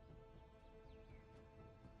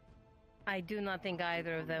 I do not think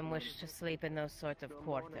either of them wish to sleep in those sort of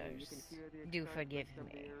quarters. Do forgive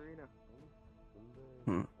me.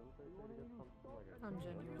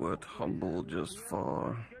 Word humble just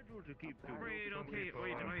for... Wait, okay,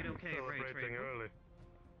 early.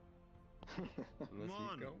 Come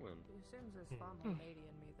on. He assumes there's far more lady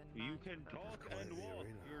in me than You man. can talk and walk.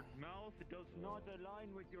 Your mouth does not align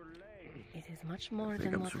with your legs. It is much more I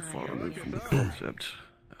think than I'm what too I far away am. from the concept.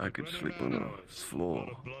 I could sleep on a floor,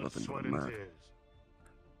 nothing but a mat. Nice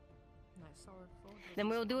sword for Then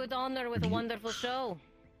we'll do it honor with a wonderful show.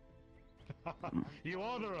 You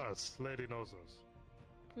honor us, Lady Noses.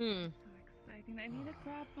 Hmm. Exciting. I need a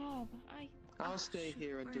crab bob. I'll stay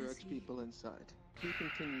here and direct people inside. You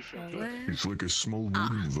continue shopping. It's like a small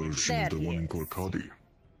wooden version of the one in Korkadi.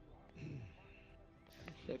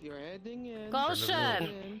 If you're heading in,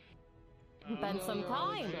 Caution! Spend some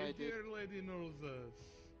time. Dear Lady Noses.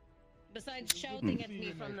 Besides shouting at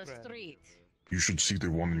me from the street. You should see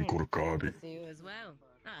the one in Korkadi. See you as well.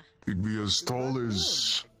 It'd be as tall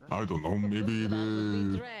as, I don't know, maybe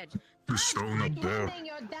the stone up there. Landing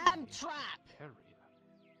your damn trap!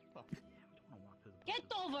 Get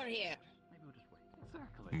over here!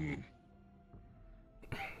 You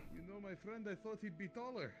know, my friend, I thought he'd be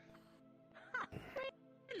taller.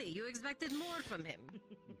 Really? You expected more from him?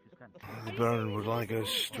 The Baron would like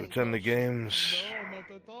us to attend the games. No,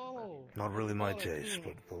 not at all. Not really my taste,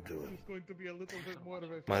 but we'll do it. It's going to be a little bit more of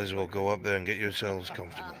a... Might as well go up there and get yourselves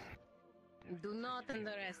comfortable. Do not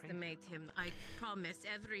underestimate him. I promise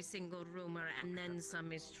every single rumor and then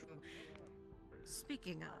some is true.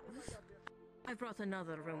 Speaking of, I brought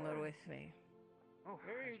another rumor with me. Oh,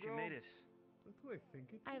 here you made it. That's what I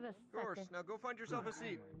think it I have a Of course. second. Now go find yourself a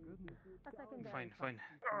seat. A second. Fine.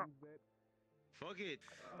 Fuck it.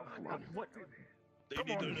 What?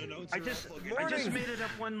 Come on. I just made it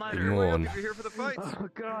up one letter. Come on. You're here for the fight. Oh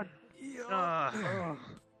God. I'm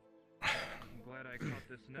glad I caught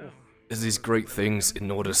this now. There's these great things in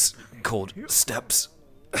Nautis called steps.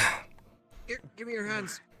 Here, give me your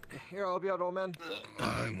hands. Here, I'll be out, old man.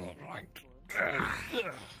 I'm alright.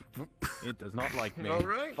 It does not like me. All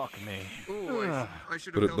right. Fuck me. Ooh, I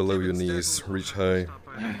should Put have it below helped your him knees. instead. Reach high. Stop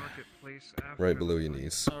by the marketplace after. Right below your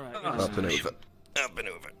knees. Up and over. Up and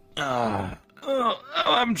over.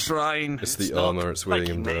 I'm trying. It's the armor, it's weighing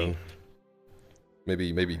him down. Maybe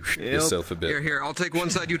yourself a bit. Here, I'll take one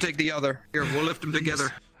side, you take the other. Here, we'll lift them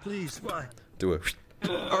together. Please, why? Do it.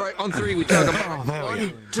 Alright, on three, we tug them.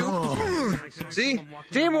 1, 2, see?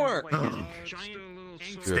 Teamwork!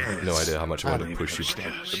 You have no idea how much I want to push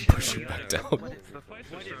you back down.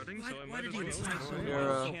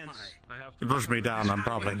 You push me down, I'm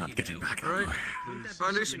probably not getting back. Alright,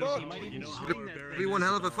 find a spot. It'll be one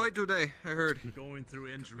hell of a fight today, I heard.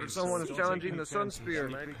 Someone is challenging the Sun Spear.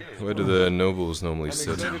 Where do the nobles normally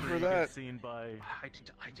sit? For that. I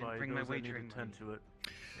didn't bring my wagering to it.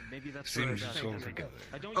 Maybe that's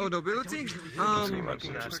Oh, nobility?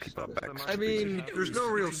 I mean, there's no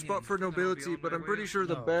real spot for nobility, but I'm pretty sure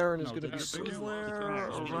the Baron is going to be somewhere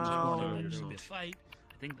around.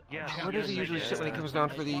 Yeah, Where does he usually sit when he comes down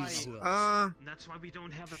for these? That's why we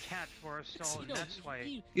don't have a cat for our stall. That's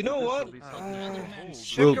why. You know what? We'll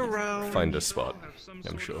Check around. find a spot,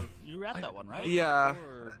 I'm sure. You were at that one, right? Yeah.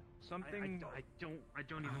 Something. I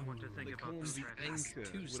don't even want to think about this.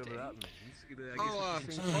 Tuesday.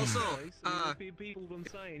 Also, if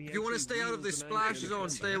you want to stay out of the splash zone,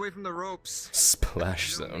 stay away from the ropes.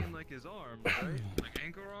 Splash zone. Like his arm, right? Like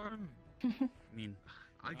anchor arm. I mean,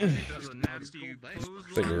 I think that's a nasty I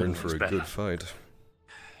think we're in for a good fight.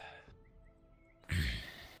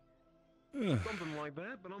 Something like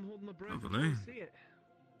that, but I'm holding the breath until I see it.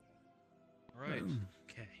 Right.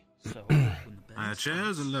 Okay. So, when the Hi,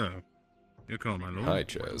 Chaz, hello. Your call, my lord. Hi, wait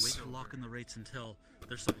Chaz. to lock in the rates until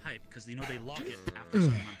there's some hype, because you know they lock it after some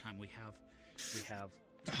amount of time. We have.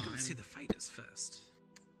 Let's see the fighters first.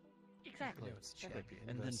 Exactly.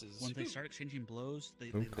 And then when they start exchanging blows,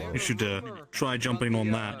 they You should try jumping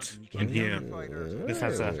on that in here. This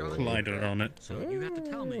has a collider on it. So you have to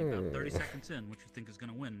tell me about 30 seconds in what you think is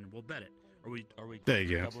going to win, and we'll bet it. Are we There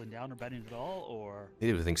you go. doubling down or betting it all, or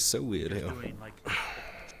Everything's so weird just here. doing like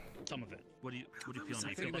some of it? What do you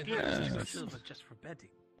feel like? Just for betting.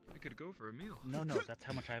 I could go for a meal. No, that's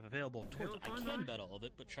how much I have available towards it. I can bet all of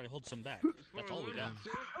it, but try to hold some back. That's all we got.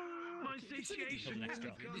 My satiation next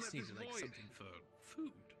job. this needs like something for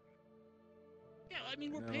food. Yeah, I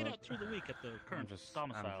mean we're paid out through the week at the current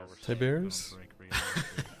domicile. Tiberius?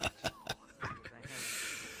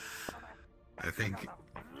 I think.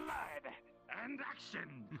 And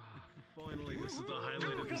action! Finally, this is the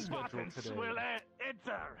highlight of the schedule today. Will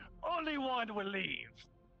enter. Only one will leave.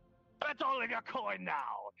 Bet all of your coin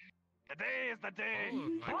now. Today is the day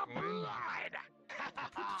for blood.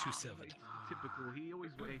 2-7. Typical. He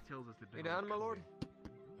always tells us to do. You down, my lord?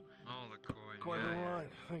 All the coin. Quite all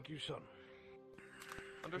right. Thank you, son.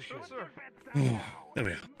 Understood, sir. There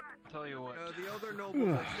we are. Tell you what. The other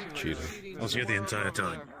noble. Cheating. I was here the entire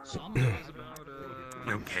time.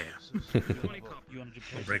 Don't care. You want to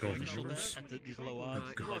I'll break all the rules. at these low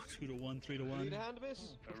odds? 2-1, 3-1. Need a hand,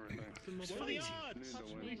 miss? What are the odds?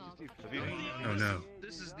 Oh no.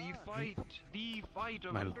 This is the fight. The fight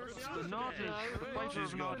of My the lord. Nautis. The fight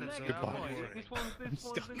of Nautis. Goodbye. This one.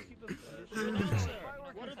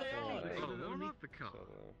 What are the odds? Oh, no, not the cup.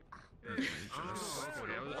 Oh, okay.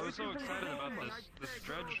 I was so excited about this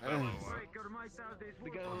dredge fellow. They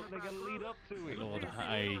gotta lead up to it. Lord,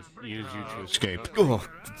 I use you to escape. Oh.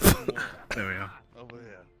 There we are. Over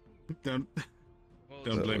here. Don't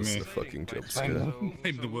That blame was me. the fucking jump scare.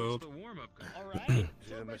 Blame the world. Alright.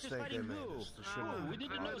 Yeah, a mistake I made. We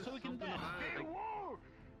didn't know, so we can bet.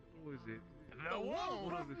 Who is it? The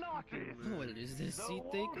wall of Nautis. What is this seat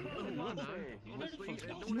thing? No, go ahead.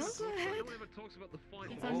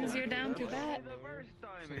 As long as you're down to that.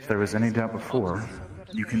 If there was any doubt before,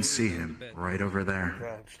 you can see him right over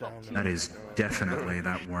there. That is definitely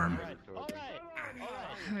that worm.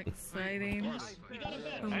 Exciting.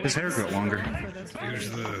 His hair grew longer.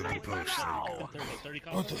 Here's the post.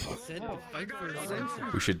 What the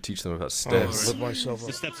fuck? We should teach them about steps. Let myself The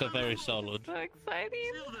up. steps are very solid. So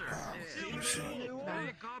exciting.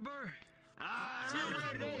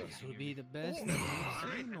 This will be the best thing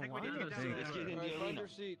I've seen in a while. Find your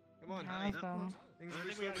seat. Come on. Awesome. Things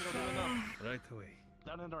are starting to Right away.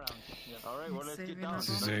 Down and around. All right, well, let's get down. This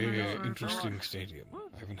is a interesting stadium.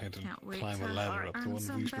 I haven't had to Can't wait climb to a ladder up to earn one of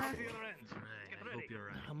some these back.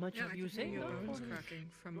 before. How much have you saved? Your bones cracking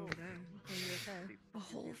from over there. A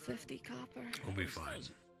whole 50 copper. We'll be fine.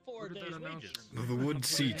 4 days wages. The wood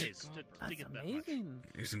seat That's amazing.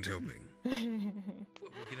 isn't helping. We're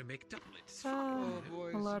gonna make doublets.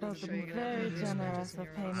 The Lord has been very generous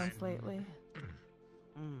with payments lately.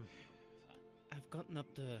 I've gotten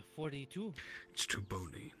up to 42. It's too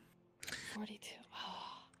bony. 42.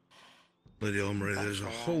 Lady Omri, there's a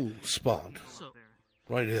whole spot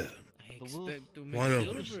right here. I Why not?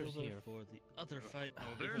 For the other fight, By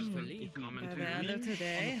the end of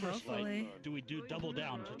today, hopefully. Do we do double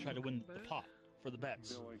down to try to win the pot for the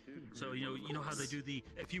bets? So you know how they do the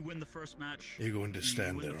if you win the first match, You're going to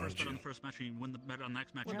stand there, aren't bet you? on the first match, and you win the bet on the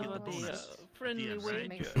next match, you Well, get the bonus. friendly way right? to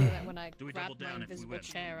make sure that when I Do we grab double my down if we invisible win?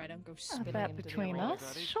 chair, I don't go A spinning bet into between the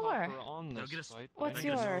us? Sure. What's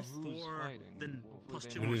yours? Then plus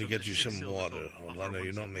 2 We need to more, get so you 6 some silver water, for Orlando.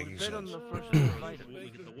 You're not making sense. we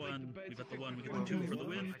get the 1, we got the 1, we get the 2 for the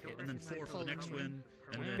win, and then 4 for the next win,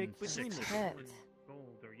 and then 6 Bet.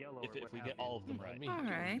 if we get all of them right.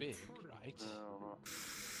 Alright.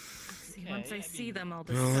 Once I see them, I'll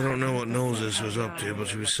Well, I don't know what Noses was up to, but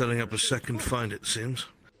she was setting up a second fight, it seems.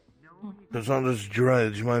 It's not just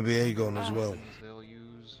Dredge, it might be Aegon as well.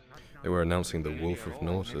 They were announcing the Wolf of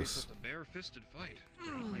Nautis. Bare-fisted fight.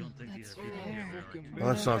 That's fair. Well,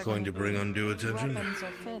 that's not going to bring undue attention. Weapons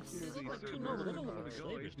or fists.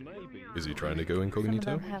 Is he trying to go Some of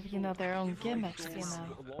incognito? them have, their own gimmicks,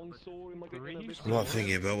 I'm not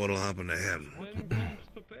thinking about what'll happen to him.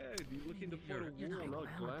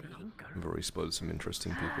 I've already spotted some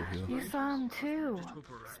interesting people here. You saw him too.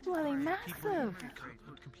 It's bloody massive.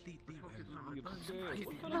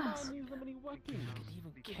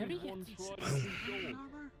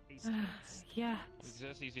 Yeah.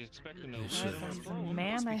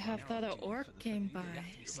 Man, I have thought an orc came by.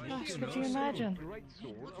 Gosh, could you imagine?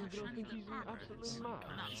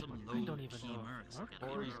 I don't even know.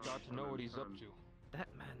 Or he's got to know what he's up to. That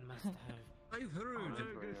man must have. I've heard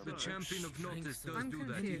the champion of Nautis does do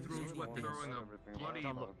that. He throws what throwing a bloody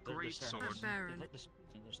great sword.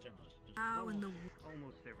 How in the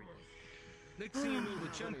Next thing you know, the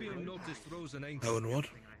champion of Nautis throws an anchor. How and what?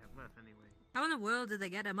 How in the world did they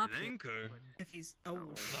get him up here? Anchor? If he's No.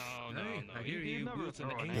 I hear you wields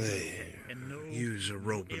an anchor. They use a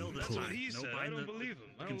rope and That's pull. what he said. I don't believe him.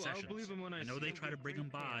 I'll believe him when I know they try to bring him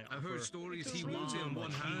by. I've heard stories he wields it in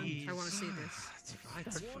one hand. I want to see this.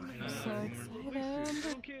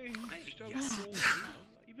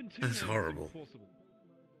 That's horrible. I'm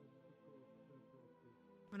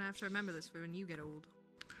gonna have to remember this for when you get old.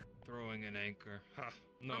 Throwing an anchor. Ha.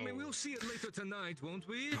 No. I mean, we'll see it later tonight, won't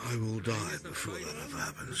we? I will die before that ever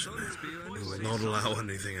happens to me. We will not allow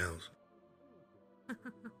anything else.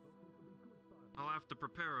 I'll have to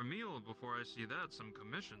prepare a meal before I see that. Some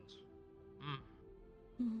commissions.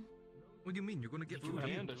 What do you mean? You're gonna get Did you food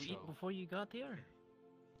have to eat before you got here?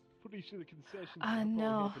 Pretty sure the concessions.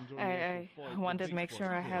 No. I wanted to make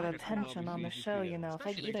sure I had attention on the show, If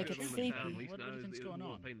I eat, I get sleepy. What do you think's going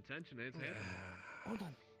on? Hold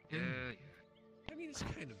on. Yeah. I mean, it's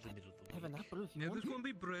kind of the middle of the Have an apple if you Yeah, want. there's gonna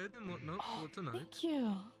be bread and whatnot for tonight. Thank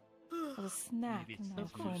you. A snack and a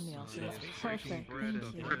full meal. So that's perfect. Thank you.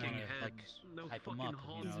 Hype them up,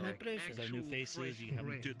 As their new faces, you have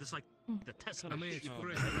them do this like the test match. This is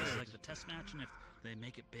like the test match, and if they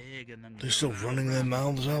make it big, and then They're still running their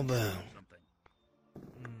mouths out there.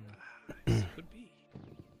 Could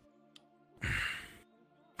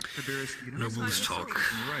be. Nobles talk.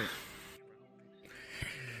 Right.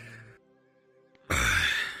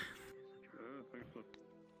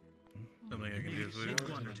 Something I can do for you.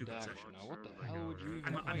 1 or 2 concessions. What the hell would you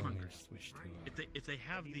I'm even hungry. If they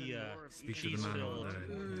have the cheese-filled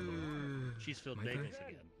bagels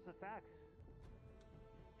again.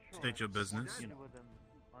 State your business.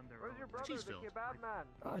 Where's your brother, Cheese the filled. kebab man?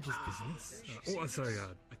 Oh, just business. Oh, sorry,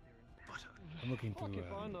 God. I'm looking to. Your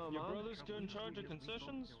brother's still in charge of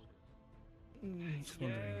concessions? Just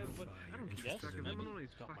wondering if I don't you're interested in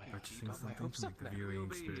purchasing something to make the viewing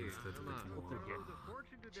experience a little bit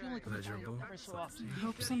more pleasurable. I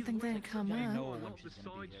hope something didn't come up. I hope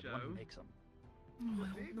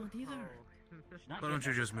not either. Why don't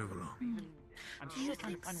you just move along? Do you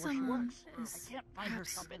think someone is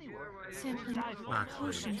perhaps sampling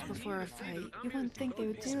potions before a fight? You wouldn't think they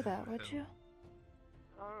would do that, would you?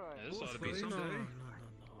 This ought to be someday.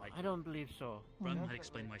 I don't believe so. Brun had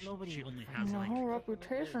explained why Nobody she would only think has The like whole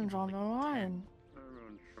reputation's on the line.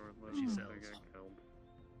 she sells.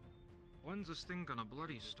 When's this thing gonna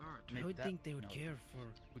bloody start? I would think they would care for.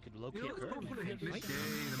 We could locate let's her. go put it in midday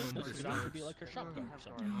in a moment. It could also be like her shotgun or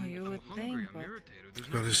something. Oh, you would think, but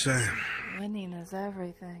Got to say, winning is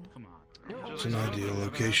everything. Come on. it's an ideal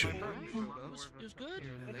location. It was good.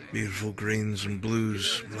 Beautiful greens and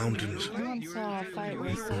blues, mountains. I once saw a fight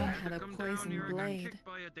where someone had a poison blade.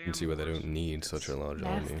 You can see why they don't need such a large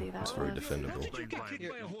Nasty, army. that It's very was.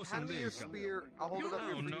 defendable. Hand me your spear. I'll hold it up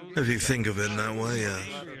here for you. If you think of it in that way, yeah.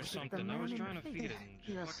 The I was man trying to in feed it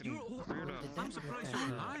place. and fucking reared up. I'm surprised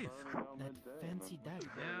you're alive. That fancy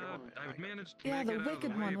dagger. Yeah, I managed to Yeah, make the it out of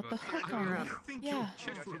wicked the way, one with the but hook on it. Yeah.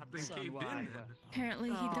 Apparently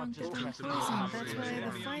he dunked it in poison. That's why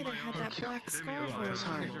the fighter had that black scar for his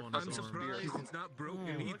arm. I'm surprised it's not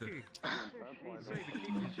broken either.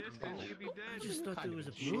 I just thought there was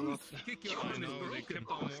a bruise. I know, they kept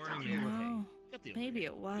on warning me. No, maybe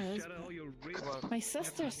it was. But my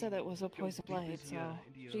sister said it was a poison blade, so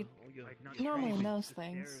she normally knows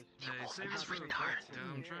things. Hey, save it for the fight.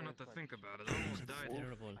 Yeah, I'm trying not to think about it. I almost died.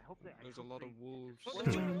 Terrible. There's a lot of wolves. Oh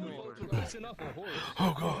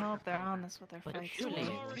I god. hope they're honest with their fights.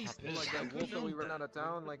 Like that wolf that we ran out of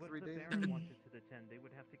town like 3 days ago.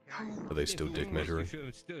 Are they still dick measuring?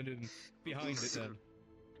 Behind it then.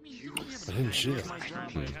 I didn't see it. I had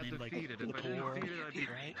to feed it. If I didn't feed it, I'd be...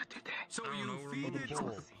 So you feed it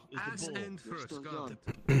ass end first, God.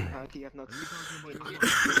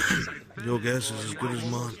 Your guess is as good as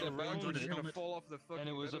mine. And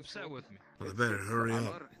it was upset with me. Well, I better hurry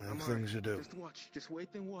up. I have things to do. Just watch. Just wait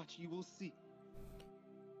and watch. You will see.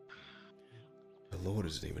 The Lord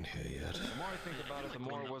isn't even here yet. The more I think about it, the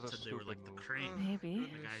more it was a stupid move.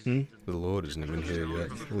 Maybe. The Lord isn't even here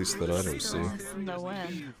yet. At least that I don't see. No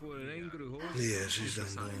when. Yes, he's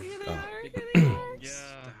done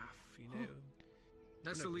Yeah.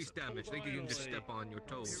 That's the least damage. They can just step on your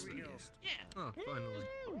toes. Yeah. Oh, finally.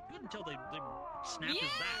 Good until they snap his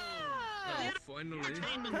back. Oh, finally.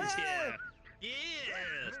 Entertainment is here.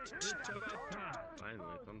 Yes.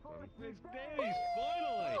 Finally, some fun. It's days,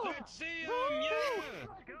 finally! Let's see him, yeah!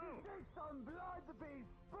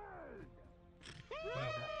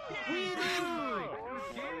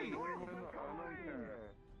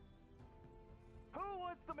 Who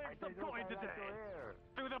wants to make some coin today?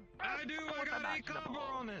 Do the I do, I got 8 copper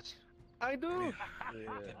on it. I do.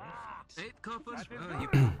 8 coppers?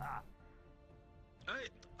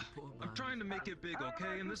 I'm trying to make it big,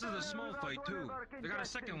 okay? And this is a small fight, too. They got a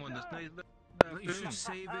second one this night. You should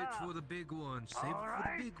save it for the big one. Save it for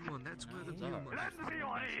the big one. That's where the real money is. Lend me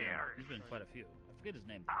your ears. There's been quite a few. I forget his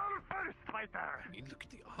name. Our first fighter. Look at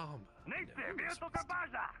the arm. Nate Vieto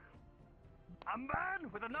Cabaza. A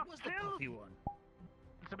man with enough skill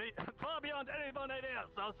to be far beyond anyone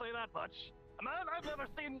else, I'll say that much. A man I've never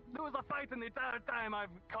seen lose a fight in the entire time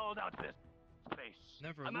I've called out this place.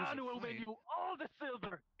 Never a man who will win you all the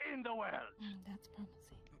silver in the world. That's promising.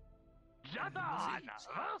 Jadon,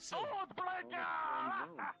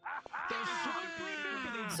 the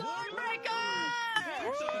Swordbreaker!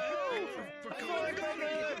 Swordbreaker!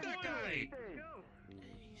 That guy!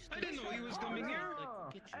 I didn't know he was coming here.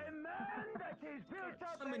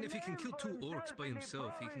 I mean, if he can kill 2 orcs by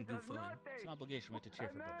himself, he can do fine. It's an obligation to cheer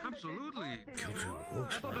for them. Absolutely. I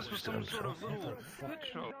thought this was some sort of little shit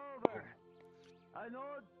show.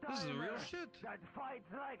 This is the real shit. That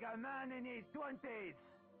fights like a man in his 20s.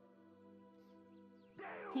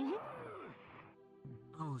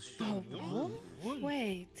 Oh, shit. Oh,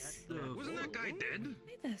 wait. Wasn't that guy dead?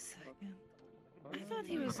 Wait a second. I thought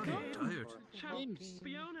he was gone. Tired.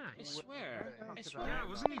 I swear. Yeah,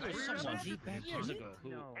 wasn't he There was someone back years ago who...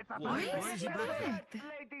 Why is he back?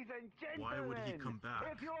 Why would he come back?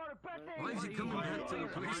 Why is he coming back to the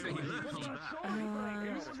place that he left? Yeah,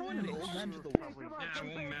 it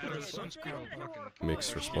won't matter. The sun's cold.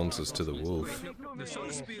 Mixed responses to the wolf. The sun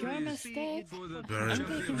spirit Your is mistake. for the... I'm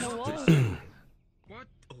taking the wolf. What?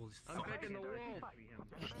 Oh, I'm taking the wolf.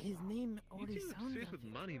 His name already sounds like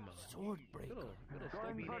money, man. Swordbreaker.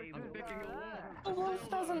 I'm picking a wolf. A wolf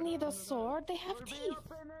doesn't need a sword. They have teeth.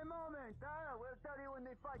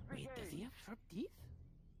 Wait, does he have sharp teeth?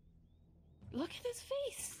 Look at his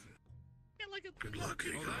face. Good luck,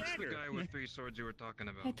 Oh, that's the guy with 3 swords you were talking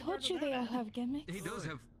about. I told you they all have gimmicks. He does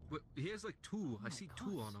have... He has like 2. I see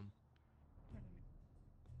 2 on him.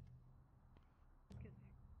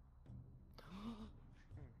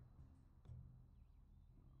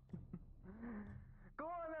 Go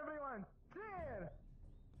on, everyone! Cheer!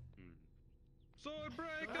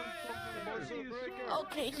 Swordbreaker!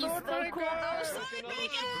 Okay, he's so cool though.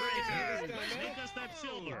 Swordbreaker! Make us that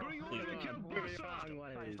silver.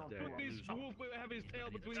 This wolf will have his tail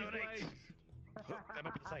between his legs. I'm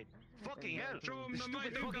up inside. Fucking hell! Show him the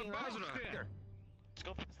might of Basra! Let's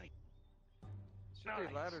go up inside.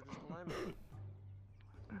 Secret ladder, just climb it.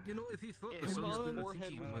 You know, if he thought the sun's been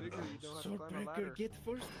thinking about it. Swordbreaker get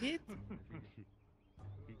first hit.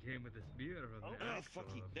 He came with a spear on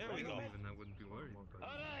There we go. Even I wouldn't be worried.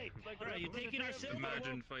 Alright! Are you taking our silver?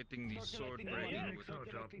 Imagine fighting these swordbreakers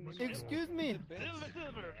without Excuse me.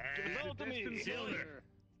 Silver! Give it all to me! Silver.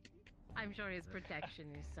 I'm sure his protection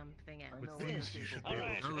is something else.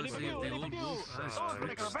 Alright, Now let's see if the old wolf has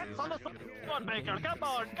tricks still. Swordbreaker, come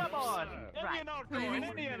on, come on! Indian altcoin,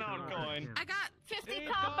 Indian altcoin! I got 50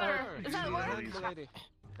 copper! Does that work?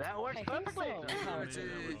 That works perfectly! It's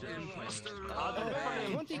an imposter.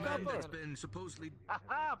 20 copper! It's been supposedly.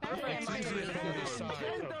 Haha, perfect!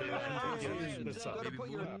 Gotta put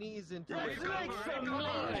your knees into Let's it. make some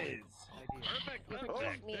noise!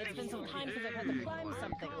 Perfect. It's been some time since I've had to climb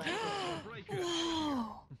something like this.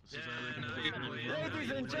 Whoa!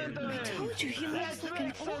 Ladies and gentlemen, told you he looks let's like an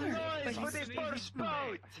make some orc. noise for the first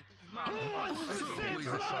bout! Who wants to see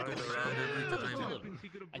blood?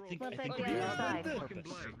 I think We'll I take think the other side.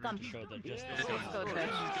 Come. To show that just Let's go,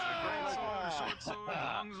 Trish.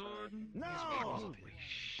 No!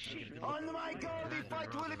 On my go, the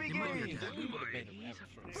fight will begin!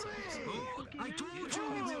 Oh, I told you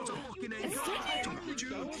he wields a fucking anger. I told you.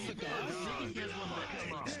 Good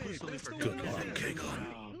luck, Kagon.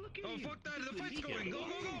 Oh, fuck that. The fight's going. Go,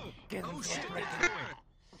 go, go. Oh, shit.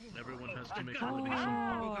 Everyone has to make a Oh.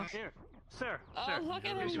 living. Here, sir, Oh, sir. look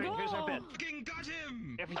at him Here's our go. bed. Fucking got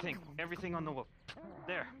him. Everything on the wolf.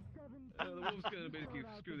 There. The wolf's gonna basically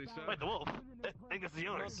screw this up. Wait, the wolf? I think this is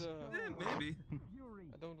yours. Maybe.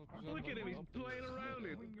 I don't know. Look at him, he's playing around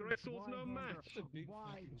it. Great sword's no match. That's a big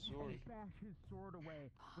fucking sword.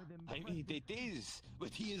 I mean, it is, but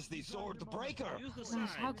he is the sword breaker. Gosh,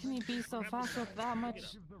 how can he be so fast with that much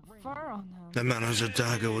fur on him? The man has a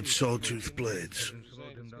dagger with sawtooth blades.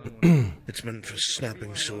 It's meant for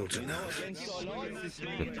snapping swords in half. I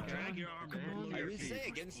will say,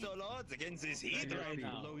 against all odds, against his heat right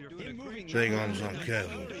now. Him moving Kagon's not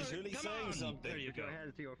careful. is really saying something. There you go.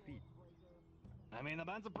 To your feet. I mean, the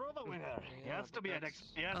man's a proven winner. He has to be a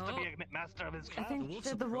master of his I craft. think,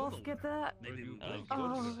 did the wolf get that?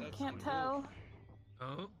 Oh, I can't tell.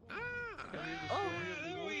 Oh. Oh.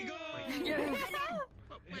 There we go.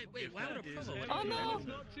 Wait, why would a provo? Oh no!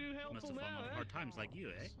 Not too helpful Must have now, fallen on hard times like you,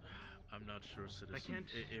 eh? I'm not sure, citizen. I can't.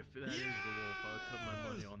 If that is the wolf, I'll put my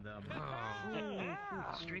money on them.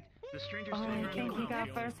 The stranger's Oh, still I think he got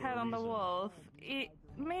first head on the wolf.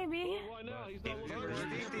 Maybe. Why not? He's not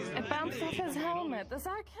looking It bounced off his helmet. Does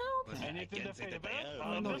that count? Anything to favor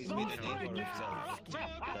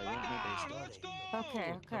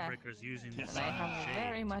Okay, The okay. breaker's using Then this I have shade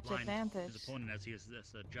very to much blind advantage. his opponent as he is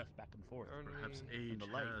this just back and forth. Perhaps From age the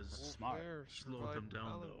light. has Smart. slowed them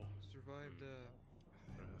down, though. Survived,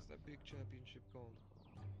 what's that big championship called?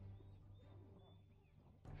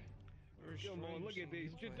 Come on, look at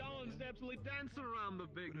these. Jadon's absolutely dancing around the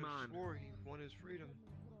big man. Swore he won his freedom.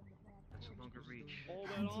 That's a longer reach.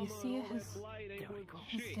 And do you see his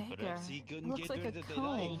dagger? Perhaps he couldn't Looks get like her a to the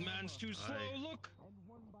comb. Old man's too slow. Look.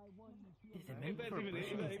 Is it meant for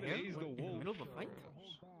he's the wolf. Middle of a fight?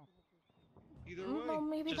 Either way. Well,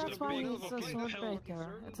 maybe just that's a why big he's a fucking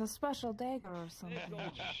swordbreaker. It's a special dagger or something.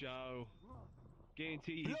 Don't show.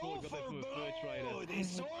 Guarantee he probably got that from a fur trader. The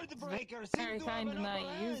sword breaker Very kind to not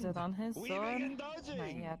use it on his sword.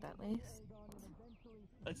 Not yet, at least.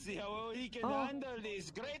 Let's see how well he can Oh. handle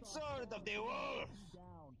this great sword of the wolf.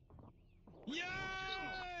 Yay!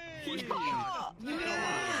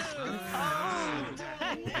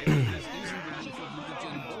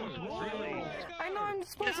 I know I'm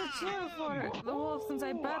supposed to cheer for the wolf since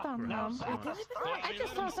I bet on them. Wait, did I bet? I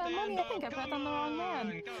just tossed that money. I think I bet on the wrong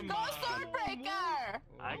man. Go Swordbreaker!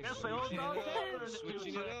 I guess they all go together in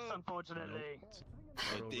two tricks, unfortunately.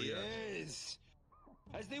 It is.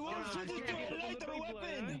 As the wolf switches to a lighter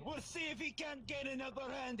weapon, we'll see if he can't get an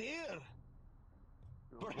upper hand here.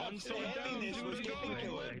 Perhaps the heaviness was getting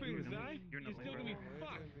to him. You're still gonna be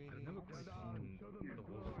fucked.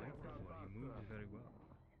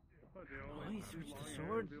 Oh, he switched the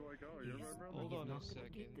sword. Hold on a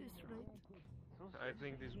second. I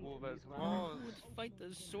think this wolf has claws. Fight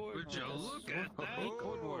the sword. Would you look at that?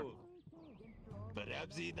 Oh.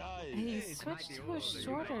 Perhaps he dies. He switched to a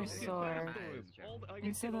shorter sword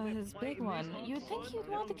instead of his big one. You'd think he'd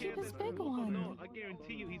want to keep his big one. I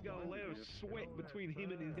guarantee you he's got a layer of sweat between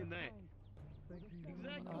him and his neck.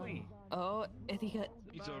 Exactly. Oh, and he got...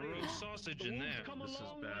 He's a roast sausage in there. This is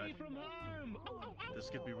bad. This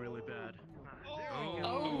could be really bad.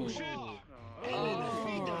 Oh, shit!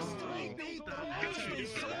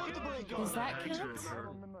 Does that count?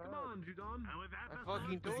 I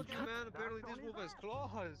fucking told you, man. Apparently this wolf has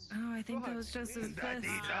claws. Oh, I think that was just his fist.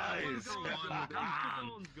 He's got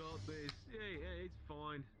this. Hey, it's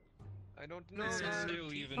fine. I don't know.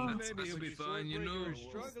 Still even. Oh. Maybe he'll be fine, you know.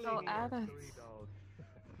 Still at it.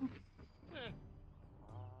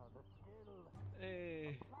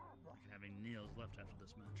 Hey. Having nails left after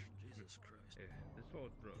this match. Jesus Christ. The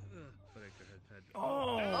sword broke.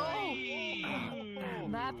 Oh!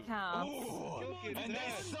 That counts. And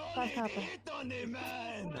they saw That it happened. hit on the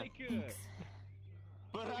man! Thanks.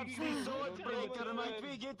 Perhaps the swordbreaker might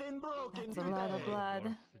be getting broken That's a lot of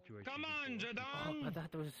blood. Come on, Jadon! Oh, but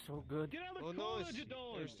that was so good. Oh no,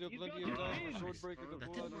 there's still plenty of time for Swordbreaker to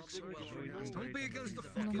pull out his signature. Don't be against the No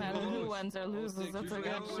fucking matter who rules. wins or loses, that's a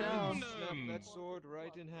good show. Snap that sword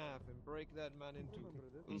right in half and break that man in two.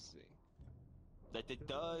 We'll see. That it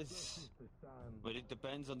does. But it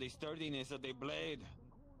depends on the sturdiness of the blade.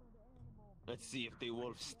 Let's see if the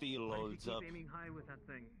wolf steel holds up. Aiming high with that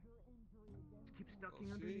thing. Keep stucking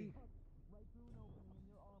We'll underneath.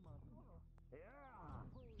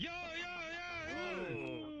 Yo,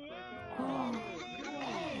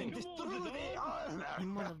 And through the armor! He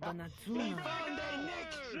might have done that We sooner. found a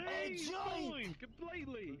nick! A joint!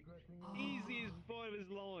 Completely. Easiest part of his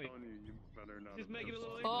line. Just make it a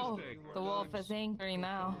little Oh, interesting. the wolf is angry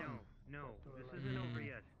now. No, this isn't over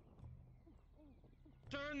yet.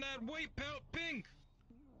 Turn that white pelt pink!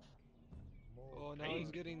 Oh, now he's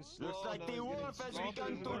getting slow. Looks like now the he's wolf has getting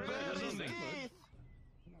begun to softer. bare his teeth!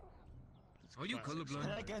 Are you colorblind?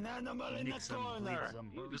 Like an animal in the corner!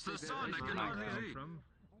 It's the sun, I can hardly see.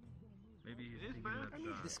 Maybe he's thinking that, I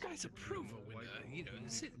need this guy's approval when,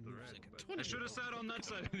 sit moves like a 20. I should have sat on that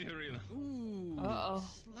side of the arena. Ooh. Uh-oh.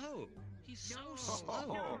 Slow. He's so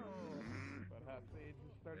slow.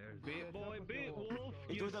 Bit boy, bit wolf.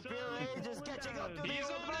 It would appear Age is catching up to the He's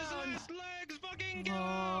old on his man! last legs, fucking go!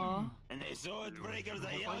 Oh. And the swordbreaker's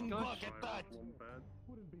a young buck at that!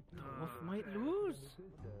 The wolf might lose.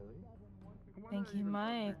 I think he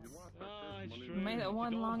might. He might have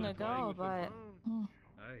won long ago, but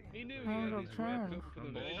He knew How he it'll had his turn. rep up for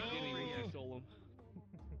the very beginning when you stole him.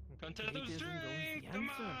 Contest of Speed isn't always strength, the come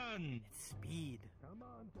answer. on! It's speed.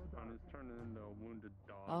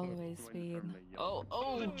 always speed. Oh,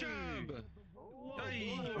 oh! Good job!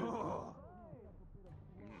 Hey!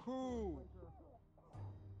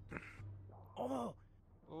 Oh!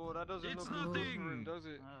 Oh, that doesn't It's look good for him, nothing. does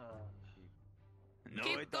it? No,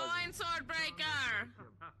 Keep it going, Swordbreaker!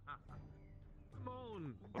 Come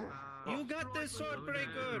on! You got this,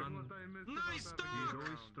 Swordbreaker! Nice stop! He's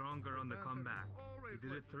always stronger on the comeback. He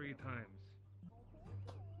did it 3 times.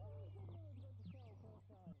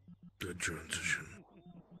 Good transition.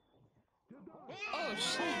 Oh,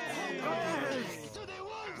 shit! To the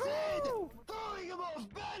wolf's head! Throwing him off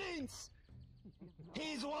balance!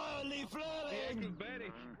 He's wildly flailing!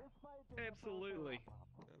 Acrobatic! Absolutely.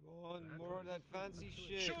 Come on, more of that fancy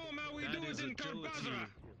shit. Show him how we do it in Karbazra!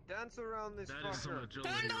 Dance around this fucker.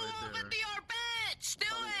 Turn the wolf into your bitch! Do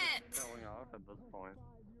it! Showing off at this point.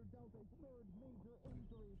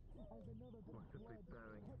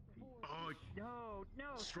 Oh, no,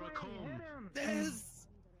 Struck Flame, home. hit him. This!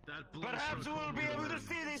 That blow Perhaps struck we'll home be able there. to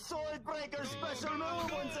see the Swordbreaker special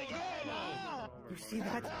move once again, huh? You see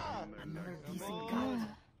that? Another decent cut.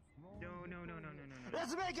 No.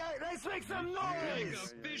 Let's make some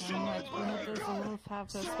noise! How much blood does the wolf have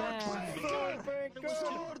to spare? Swordbreaker!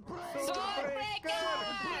 Swordbreaker!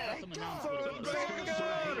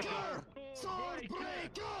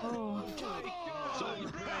 Swordbreaker! Oh.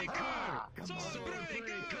 Swordbreaker!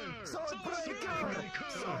 Swordbreaker!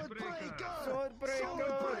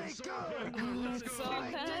 Swordbreaker! Oh, it's so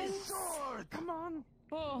tense. Sword! Come on.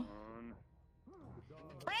 Oh.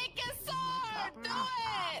 Break his sword! Do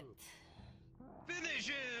it! Finish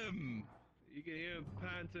him! You can hear him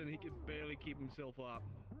panting, he can barely keep himself up.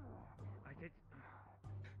 I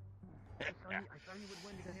thought you would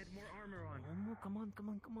win because he had more armor on. Come on.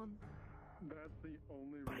 That's the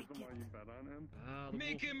only reason why you bet on him.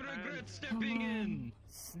 Make him regret stepping in!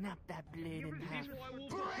 Snap that blade in half.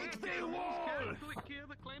 Break the wall!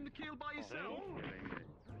 Claim the kill by yourself.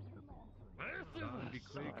 Be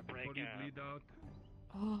quick before you bleed out.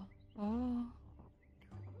 Oh.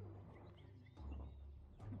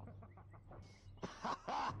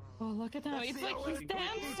 Oh, look at that. It's like he's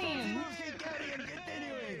dancing.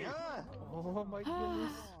 Continuing, huh? Oh my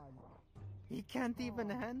goodness. He can't even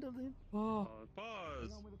handle it. Oh.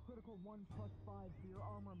 Pause! With a critical 1+5 to your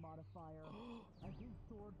armor modifier, as his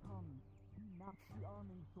sword comes, he knocks the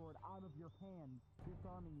arming sword out of your hand,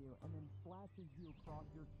 disarming you, and then slashes you across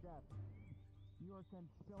your chest. You are sent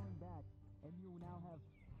spilling back, and you now have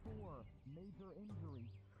 4 major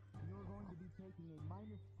injuries. You are going to be taking a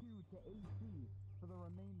 -2 to AC for the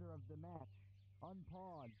remainder of the match.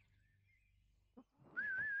 Unpause.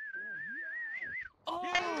 Oh,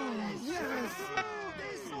 Yes!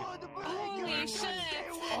 holy shit!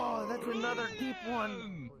 Oh, that's another deep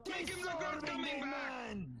one. Make him regret coming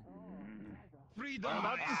back! Freedom!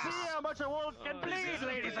 About to see how much a wolf can bleed,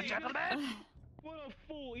 ladies and gentlemen. What a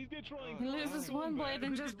fool! He's gonna try and He loses one blade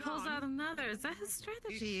and just pulls out another. Is that his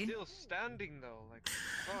strategy? He's still standing though, like,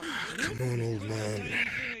 fuck. Come on, old man.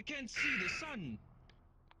 I can't see the sun.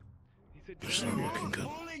 It's not looking good.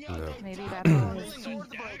 No. Maybe that's all his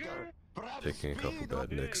Taking a couple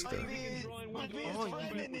bad nicks there.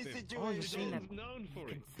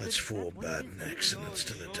 That's 4 bad necks and it's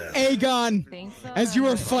to the death. Aegon, as you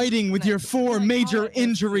are fighting with your 4 major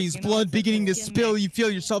injuries, blood beginning to spill, you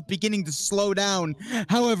feel yourself beginning to slow down.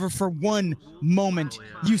 However, for one moment,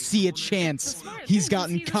 you see a chance. He's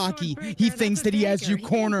gotten cocky. He thinks that he has you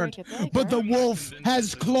cornered. But the wolf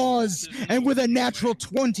has claws, and with a natural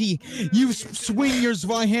 20, you swing your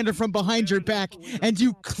Zweihander from behind your back, and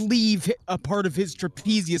you cleave a part of his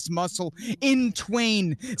trapezius muscle in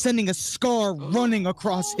twain, sending a scar running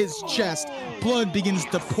across his chest. Blood begins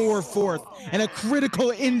to pour forth, and a critical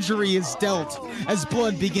injury is dealt. As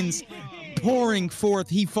blood begins pouring forth,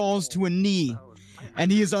 he falls to a knee,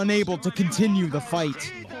 and he is unable to continue the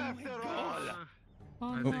fight.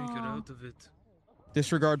 I think you're out of it.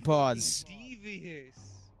 Disregard pause.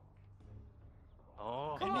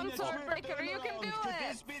 Come on, Swordbreaker, you can do it! Could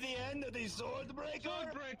this be the end of the Swordbreaker?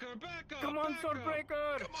 Swordbreaker, back up! Come on,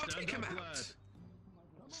 Swordbreaker! Come on, take him out!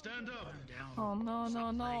 Stand up! Oh no,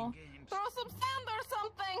 no, no. Throw some sand or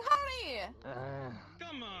something! Hurry!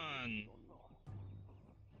 Come on!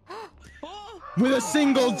 With a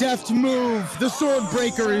single deft move, the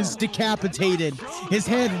Swordbreaker is decapitated. His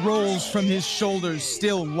head rolls from his shoulders,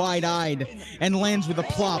 still wide-eyed, and lands with a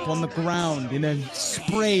plop on the ground in a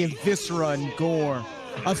spray of viscera and gore.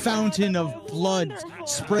 A fountain of blood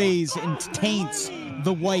sprays and taints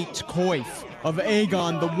the white coif of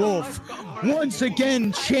Aegon the Wolf, once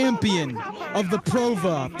again champion of the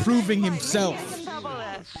Prova, proving himself.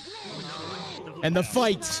 And the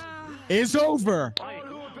fight is over.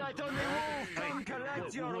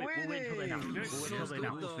 It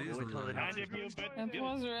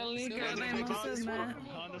was really good, I must admit.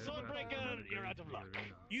 On the Swordbreaker, you're out of luck.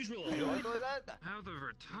 Usual. How the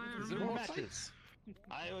retired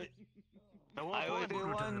I would be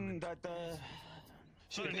one that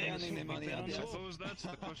should be earning the money. I suppose that's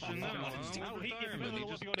the question now. Oh, he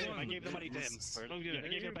just got in. I gave the money to him. I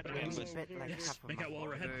gave it back to him. Yes, make out while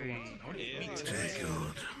we're ahead for once. Thank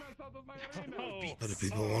God. A lot of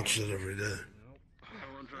people watch that every day.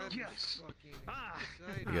 Yes.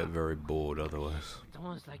 You get very bored otherwise. It's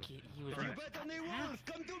almost like he was. You bet on the wolf.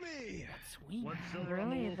 Come to me. Sweet.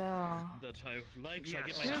 Really, though. That I like. So I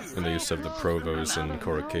get my And they used to have the Provos and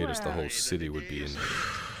Coracadus, the whole city would be in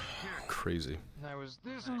crazy. I was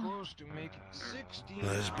this close to making 16.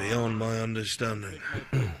 That is beyond my understanding.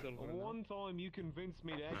 One time you convinced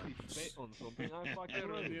me to actually bet on something, I fucking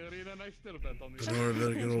run the arena and I still bet on But I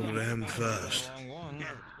better get over to him first.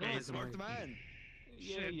 Hey, smart man.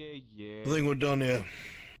 Yeah. I think we're done here.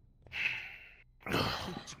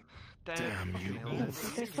 Damn you.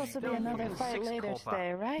 There's supposed to be another fight later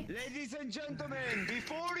today, right? Ladies and gentlemen,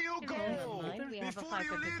 before you go, We have a before fight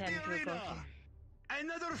you at the leave 10 the to arena, Ocean.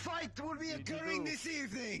 another fight will be occurring this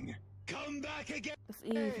evening. Come back again This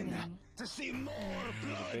evening. to see more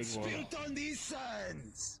blood spilt on these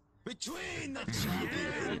sands between the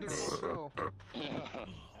champions.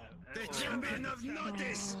 The champion of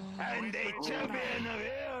Nautis and the champion of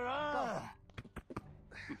Era.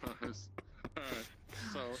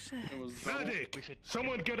 So, it was Medic!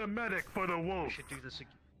 Someone get a medic for the wolf! We should do this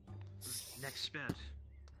again. Next spot.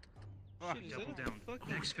 Double down.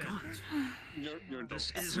 Next spot.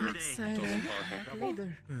 This is our day.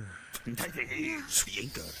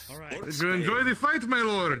 Alright. Did you enjoy the fight, my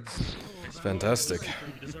lords? It's fantastic. You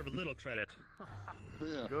deserve a little credit.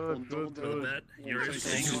 Good. That you're the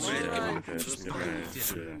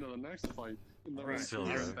next fight. Alright.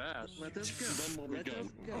 Let us go.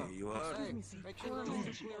 You are. Make sure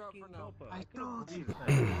everything's clear up for now. I told you.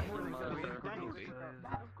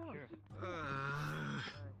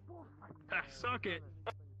 Suck it.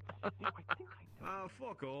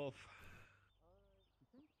 Fuck off.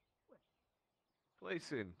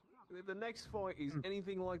 Listen, if the next fight is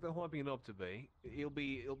anything like they're hyping it up to be, it'll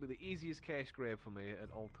be the easiest cash grab for me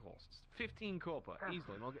at all costs. 15 copper,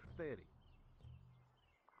 easily, and I'll get 30.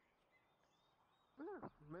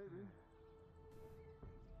 Maybe.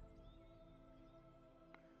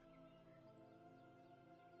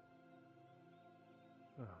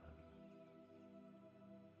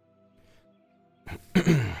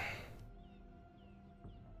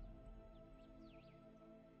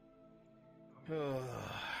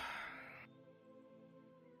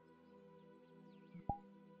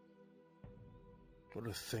 What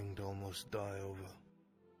a thing to almost die over.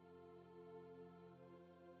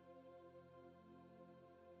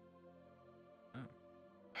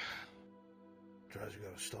 Tries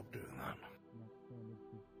gotta stop doing that.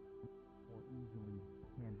 More easily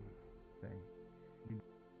handled, say. You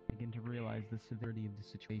begin to realize the severity of the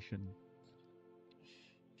situation.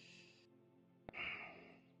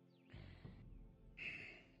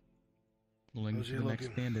 Rolling How's to he the next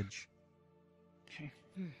looking? bandage.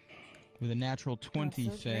 With a natural 20,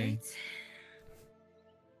 Not so Faye, great.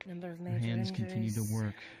 Number of your major hands continue to injuries,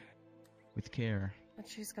 work with care. but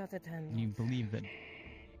she's got it handled. And you believe that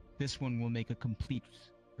this one will make a complete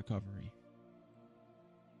recovery.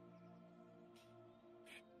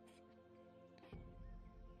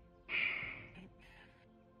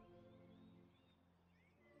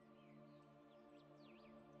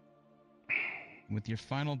 With your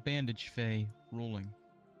final bandage, Faye, rolling.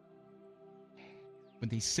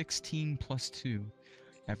 With a 16 plus 2,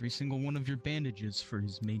 every single one of your bandages for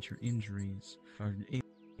his major injuries are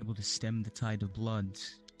able to stem the tide of blood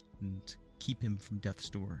and keep him from death's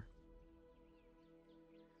door.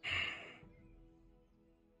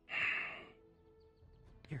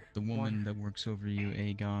 The woman that works over you,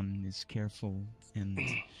 Aegon, is careful, and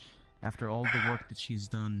after all the work that she's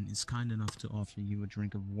done, is kind enough to offer you a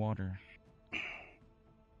drink of water.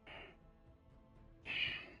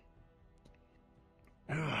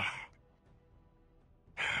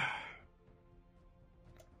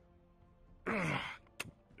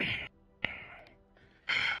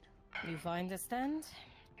 You fine to stand?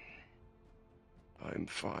 I'm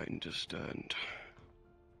fine to stand.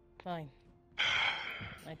 Fine.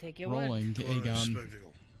 I take your Rolling, word. Aegon.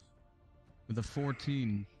 With a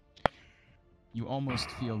 14, you almost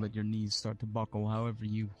feel that your knees start to buckle, however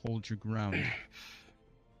you hold your ground.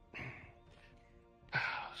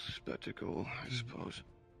 Spectacle, I suppose.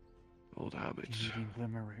 Old habits.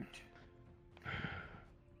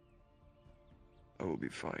 I will be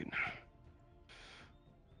fine.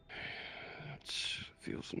 It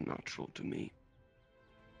feels natural to me.